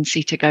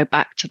tendency to go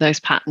back to those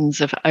patterns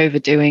of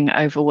overdoing,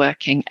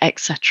 overworking,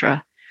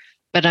 etc.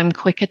 But I'm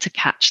quicker to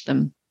catch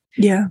them.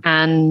 Yeah.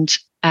 And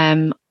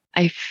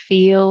I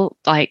feel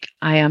like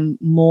I am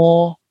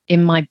more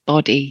in my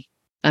body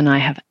than I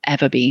have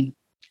ever been.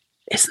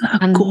 Isn't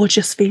that a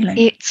gorgeous feeling?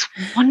 It's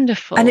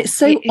wonderful. And it's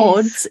so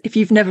odd if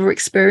you've never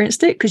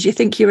experienced it, because you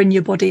think you're in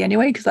your body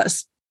anyway, because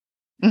that's,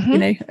 you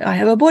know, I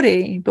have a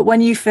body. But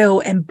when you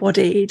feel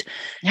embodied,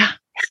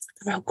 it's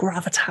a real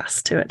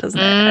gravitas to it, doesn't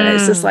it? And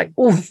it's just like,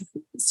 oh,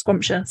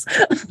 scrumptious.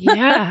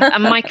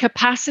 And my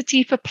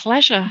capacity for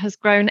pleasure has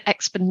grown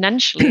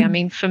exponentially. I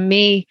mean, for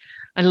me,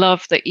 I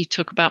love that you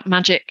talk about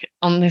magic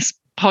on this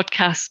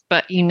podcast,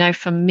 but, you know,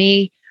 for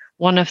me,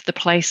 one of the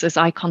places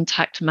I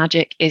contact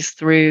magic is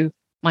through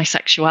my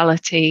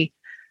sexuality.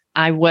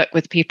 I work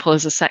with people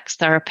as a sex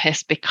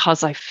therapist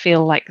because I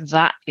feel like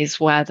that is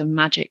where the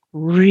magic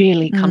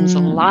really comes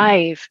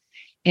alive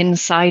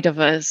inside of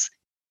us,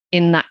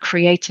 in that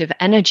creative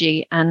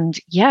energy. And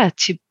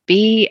to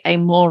be a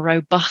more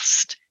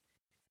robust,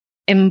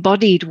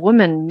 embodied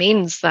woman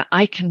means that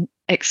I can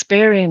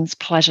experience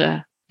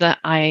pleasure,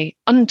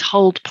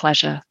 untold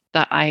pleasure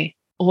that I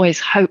always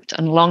hoped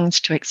and longed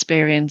to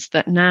experience,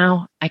 that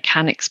now I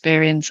can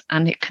experience,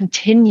 and it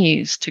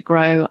continues to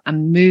grow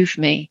and move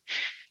me.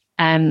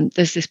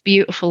 There's this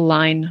beautiful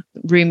line,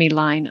 Rumi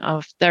line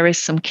of, there is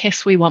some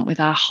kiss we want with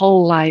our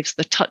whole lives,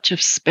 the touch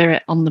of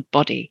spirit on the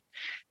body.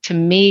 To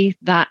me,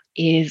 that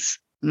is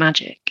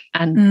magic.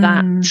 And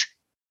that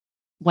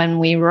when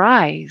we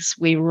rise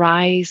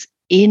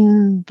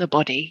in the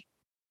body.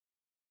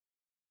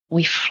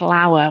 We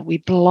flower, we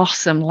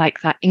blossom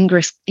like that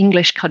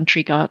English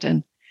country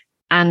garden.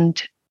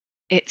 And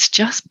it's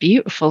just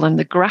beautiful. And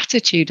the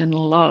gratitude and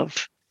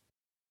love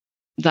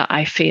that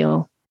I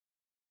feel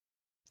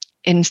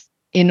in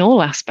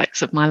all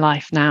aspects of my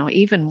life now,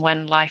 even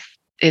when life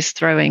is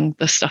throwing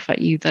the stuff at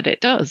you that it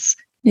does,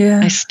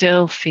 I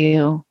still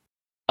feel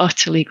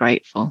utterly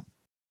grateful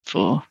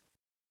for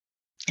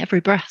every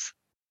breath.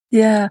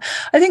 Yeah.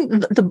 I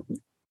think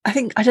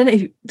I don't know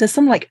if there's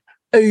some like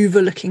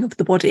overlooking of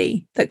the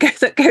body that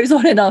goes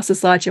on in our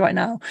society right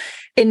now.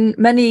 In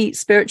many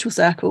spiritual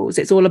circles,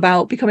 it's all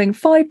about becoming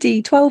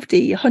 5D,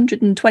 12D,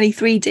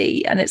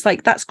 123D, and it's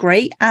like, that's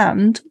great,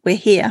 and we're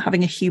here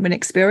having a human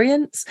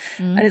experience.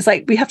 And it's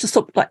like, we have to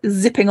stop like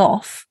zipping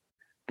off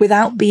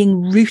without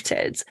being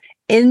rooted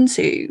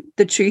into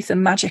the truth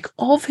and magic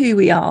of who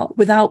we are,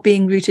 without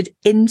being rooted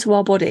into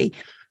our body.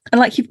 And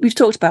like we've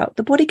talked about,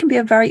 the body can be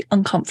a very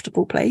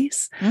uncomfortable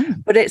place,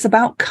 but it's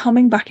about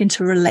coming back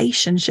into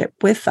relationship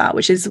with that,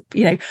 which is,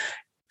 you know,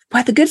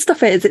 where the good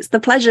stuff is. It's the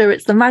pleasure,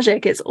 it's the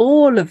magic, it's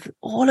all of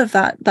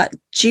that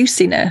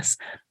juiciness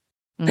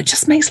that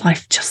just makes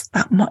life just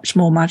that much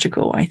more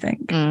magical, I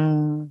think.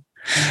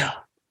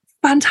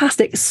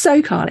 Fantastic.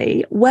 So,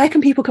 Carly, where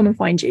can people come and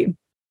find you?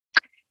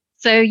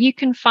 So you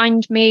can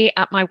find me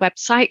at my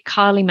website,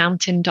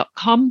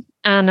 carlymountain.com,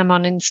 and I'm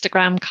on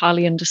Instagram,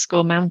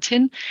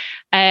 Carly_mountain.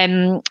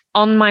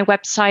 On my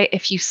website,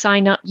 if you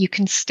sign up, you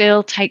can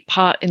still take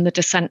part in the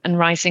Descent and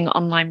Rising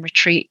online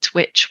retreat,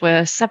 which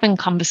were 7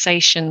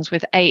 conversations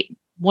with 8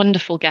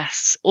 wonderful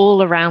guests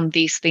all around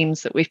these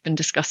themes that we've been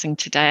discussing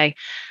today.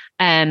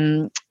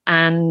 And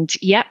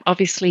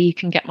obviously you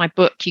can get my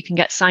book. You can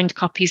get signed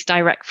copies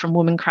direct from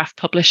Womancraft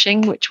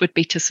Publishing, which would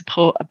be to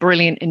support a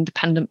brilliant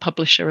independent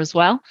publisher as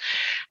well.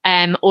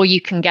 Or you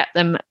can get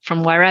them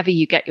from wherever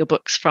you get your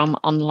books from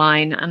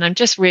online. And I'm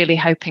just really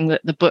hoping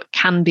that the book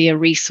can be a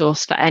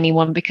resource for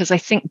anyone, because I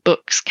think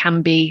books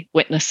can be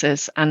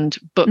witnesses, and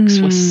books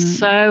were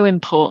so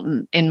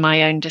important in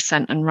my own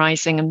descent and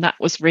rising. And that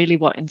was really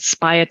what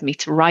inspired me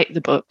to write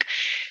the book,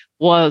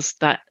 was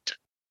that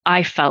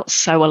I felt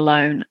so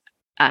alone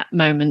at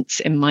moments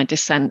in my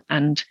descent.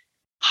 And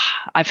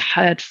I've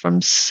heard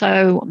from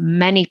so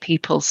many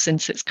people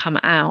since it's come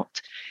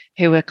out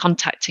who are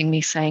contacting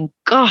me saying,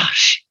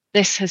 gosh,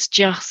 this has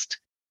just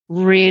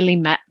really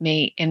met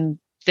me in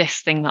this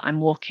thing that I'm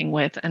walking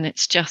with. And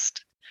it's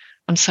just,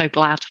 I'm so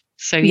glad.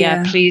 So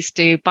please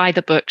do buy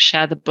the book,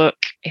 share the book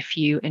if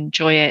you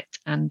enjoy it.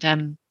 And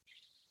come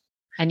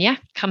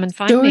and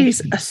find me.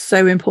 Stories are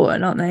so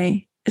important, aren't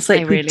they? It's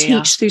like we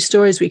teach through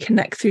stories, we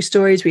connect through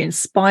stories, we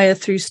inspire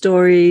through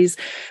stories,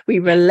 we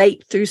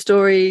relate through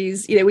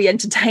stories, you know, we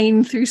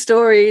entertain through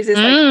stories. It's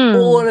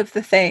like all of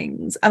the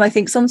things. And I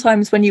think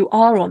sometimes when you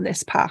are on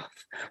this path,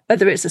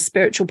 whether it's a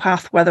spiritual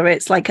path, whether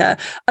it's like a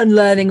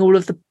unlearning all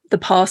of the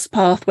past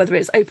path, whether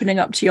it's opening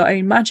up to your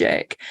own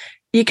magic,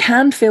 you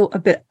can feel a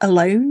bit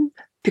alone,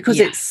 because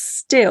it's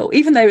still,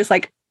 even though it's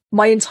like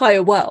my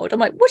entire world, I'm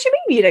like, what do you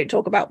mean you don't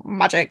talk about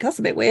magic? That's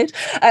a bit weird.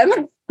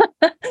 That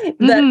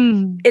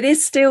it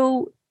is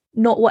still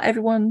not what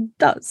everyone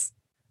does.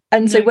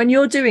 And so when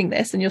you're doing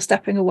this and you're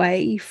stepping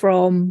away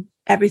from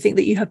everything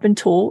that you have been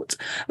taught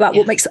about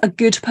what makes a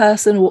good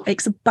person or what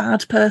makes a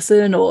bad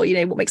person, or, you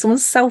know, what makes someone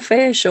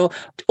selfish, or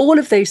all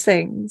of those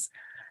things,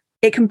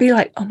 it can be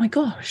like, oh my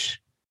gosh,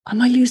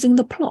 am I losing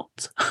the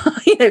plot?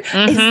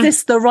 Is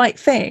this the right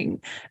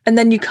thing? And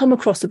then you come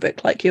across a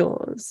book like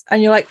yours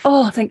and you're like,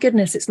 oh, thank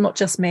goodness it's not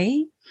just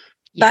me.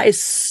 Yeah. That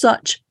is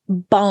such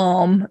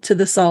balm to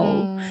the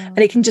soul. And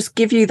it can just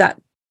give you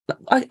that,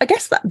 I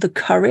guess, that the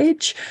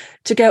courage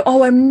to go,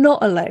 oh, I'm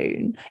not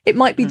alone. It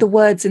might be the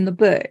words in the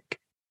book,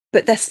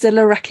 but there's still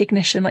a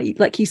recognition,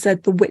 like you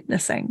said, the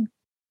witnessing.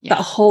 Yeah.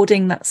 That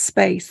holding that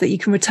space that you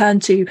can return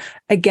to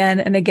again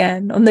and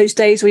again on those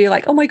days where you're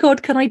like, oh my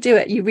God, can I do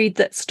it? You read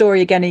that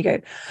story again and you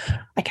go,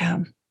 I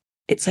can.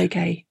 It's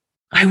okay.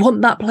 I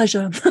want that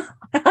pleasure.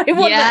 I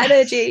want that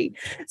energy.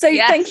 So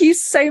thank you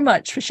so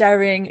much for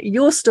sharing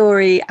your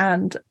story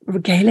and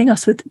regaling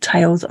us with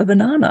tales of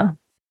Inanna.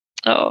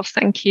 Oh,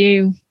 thank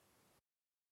you.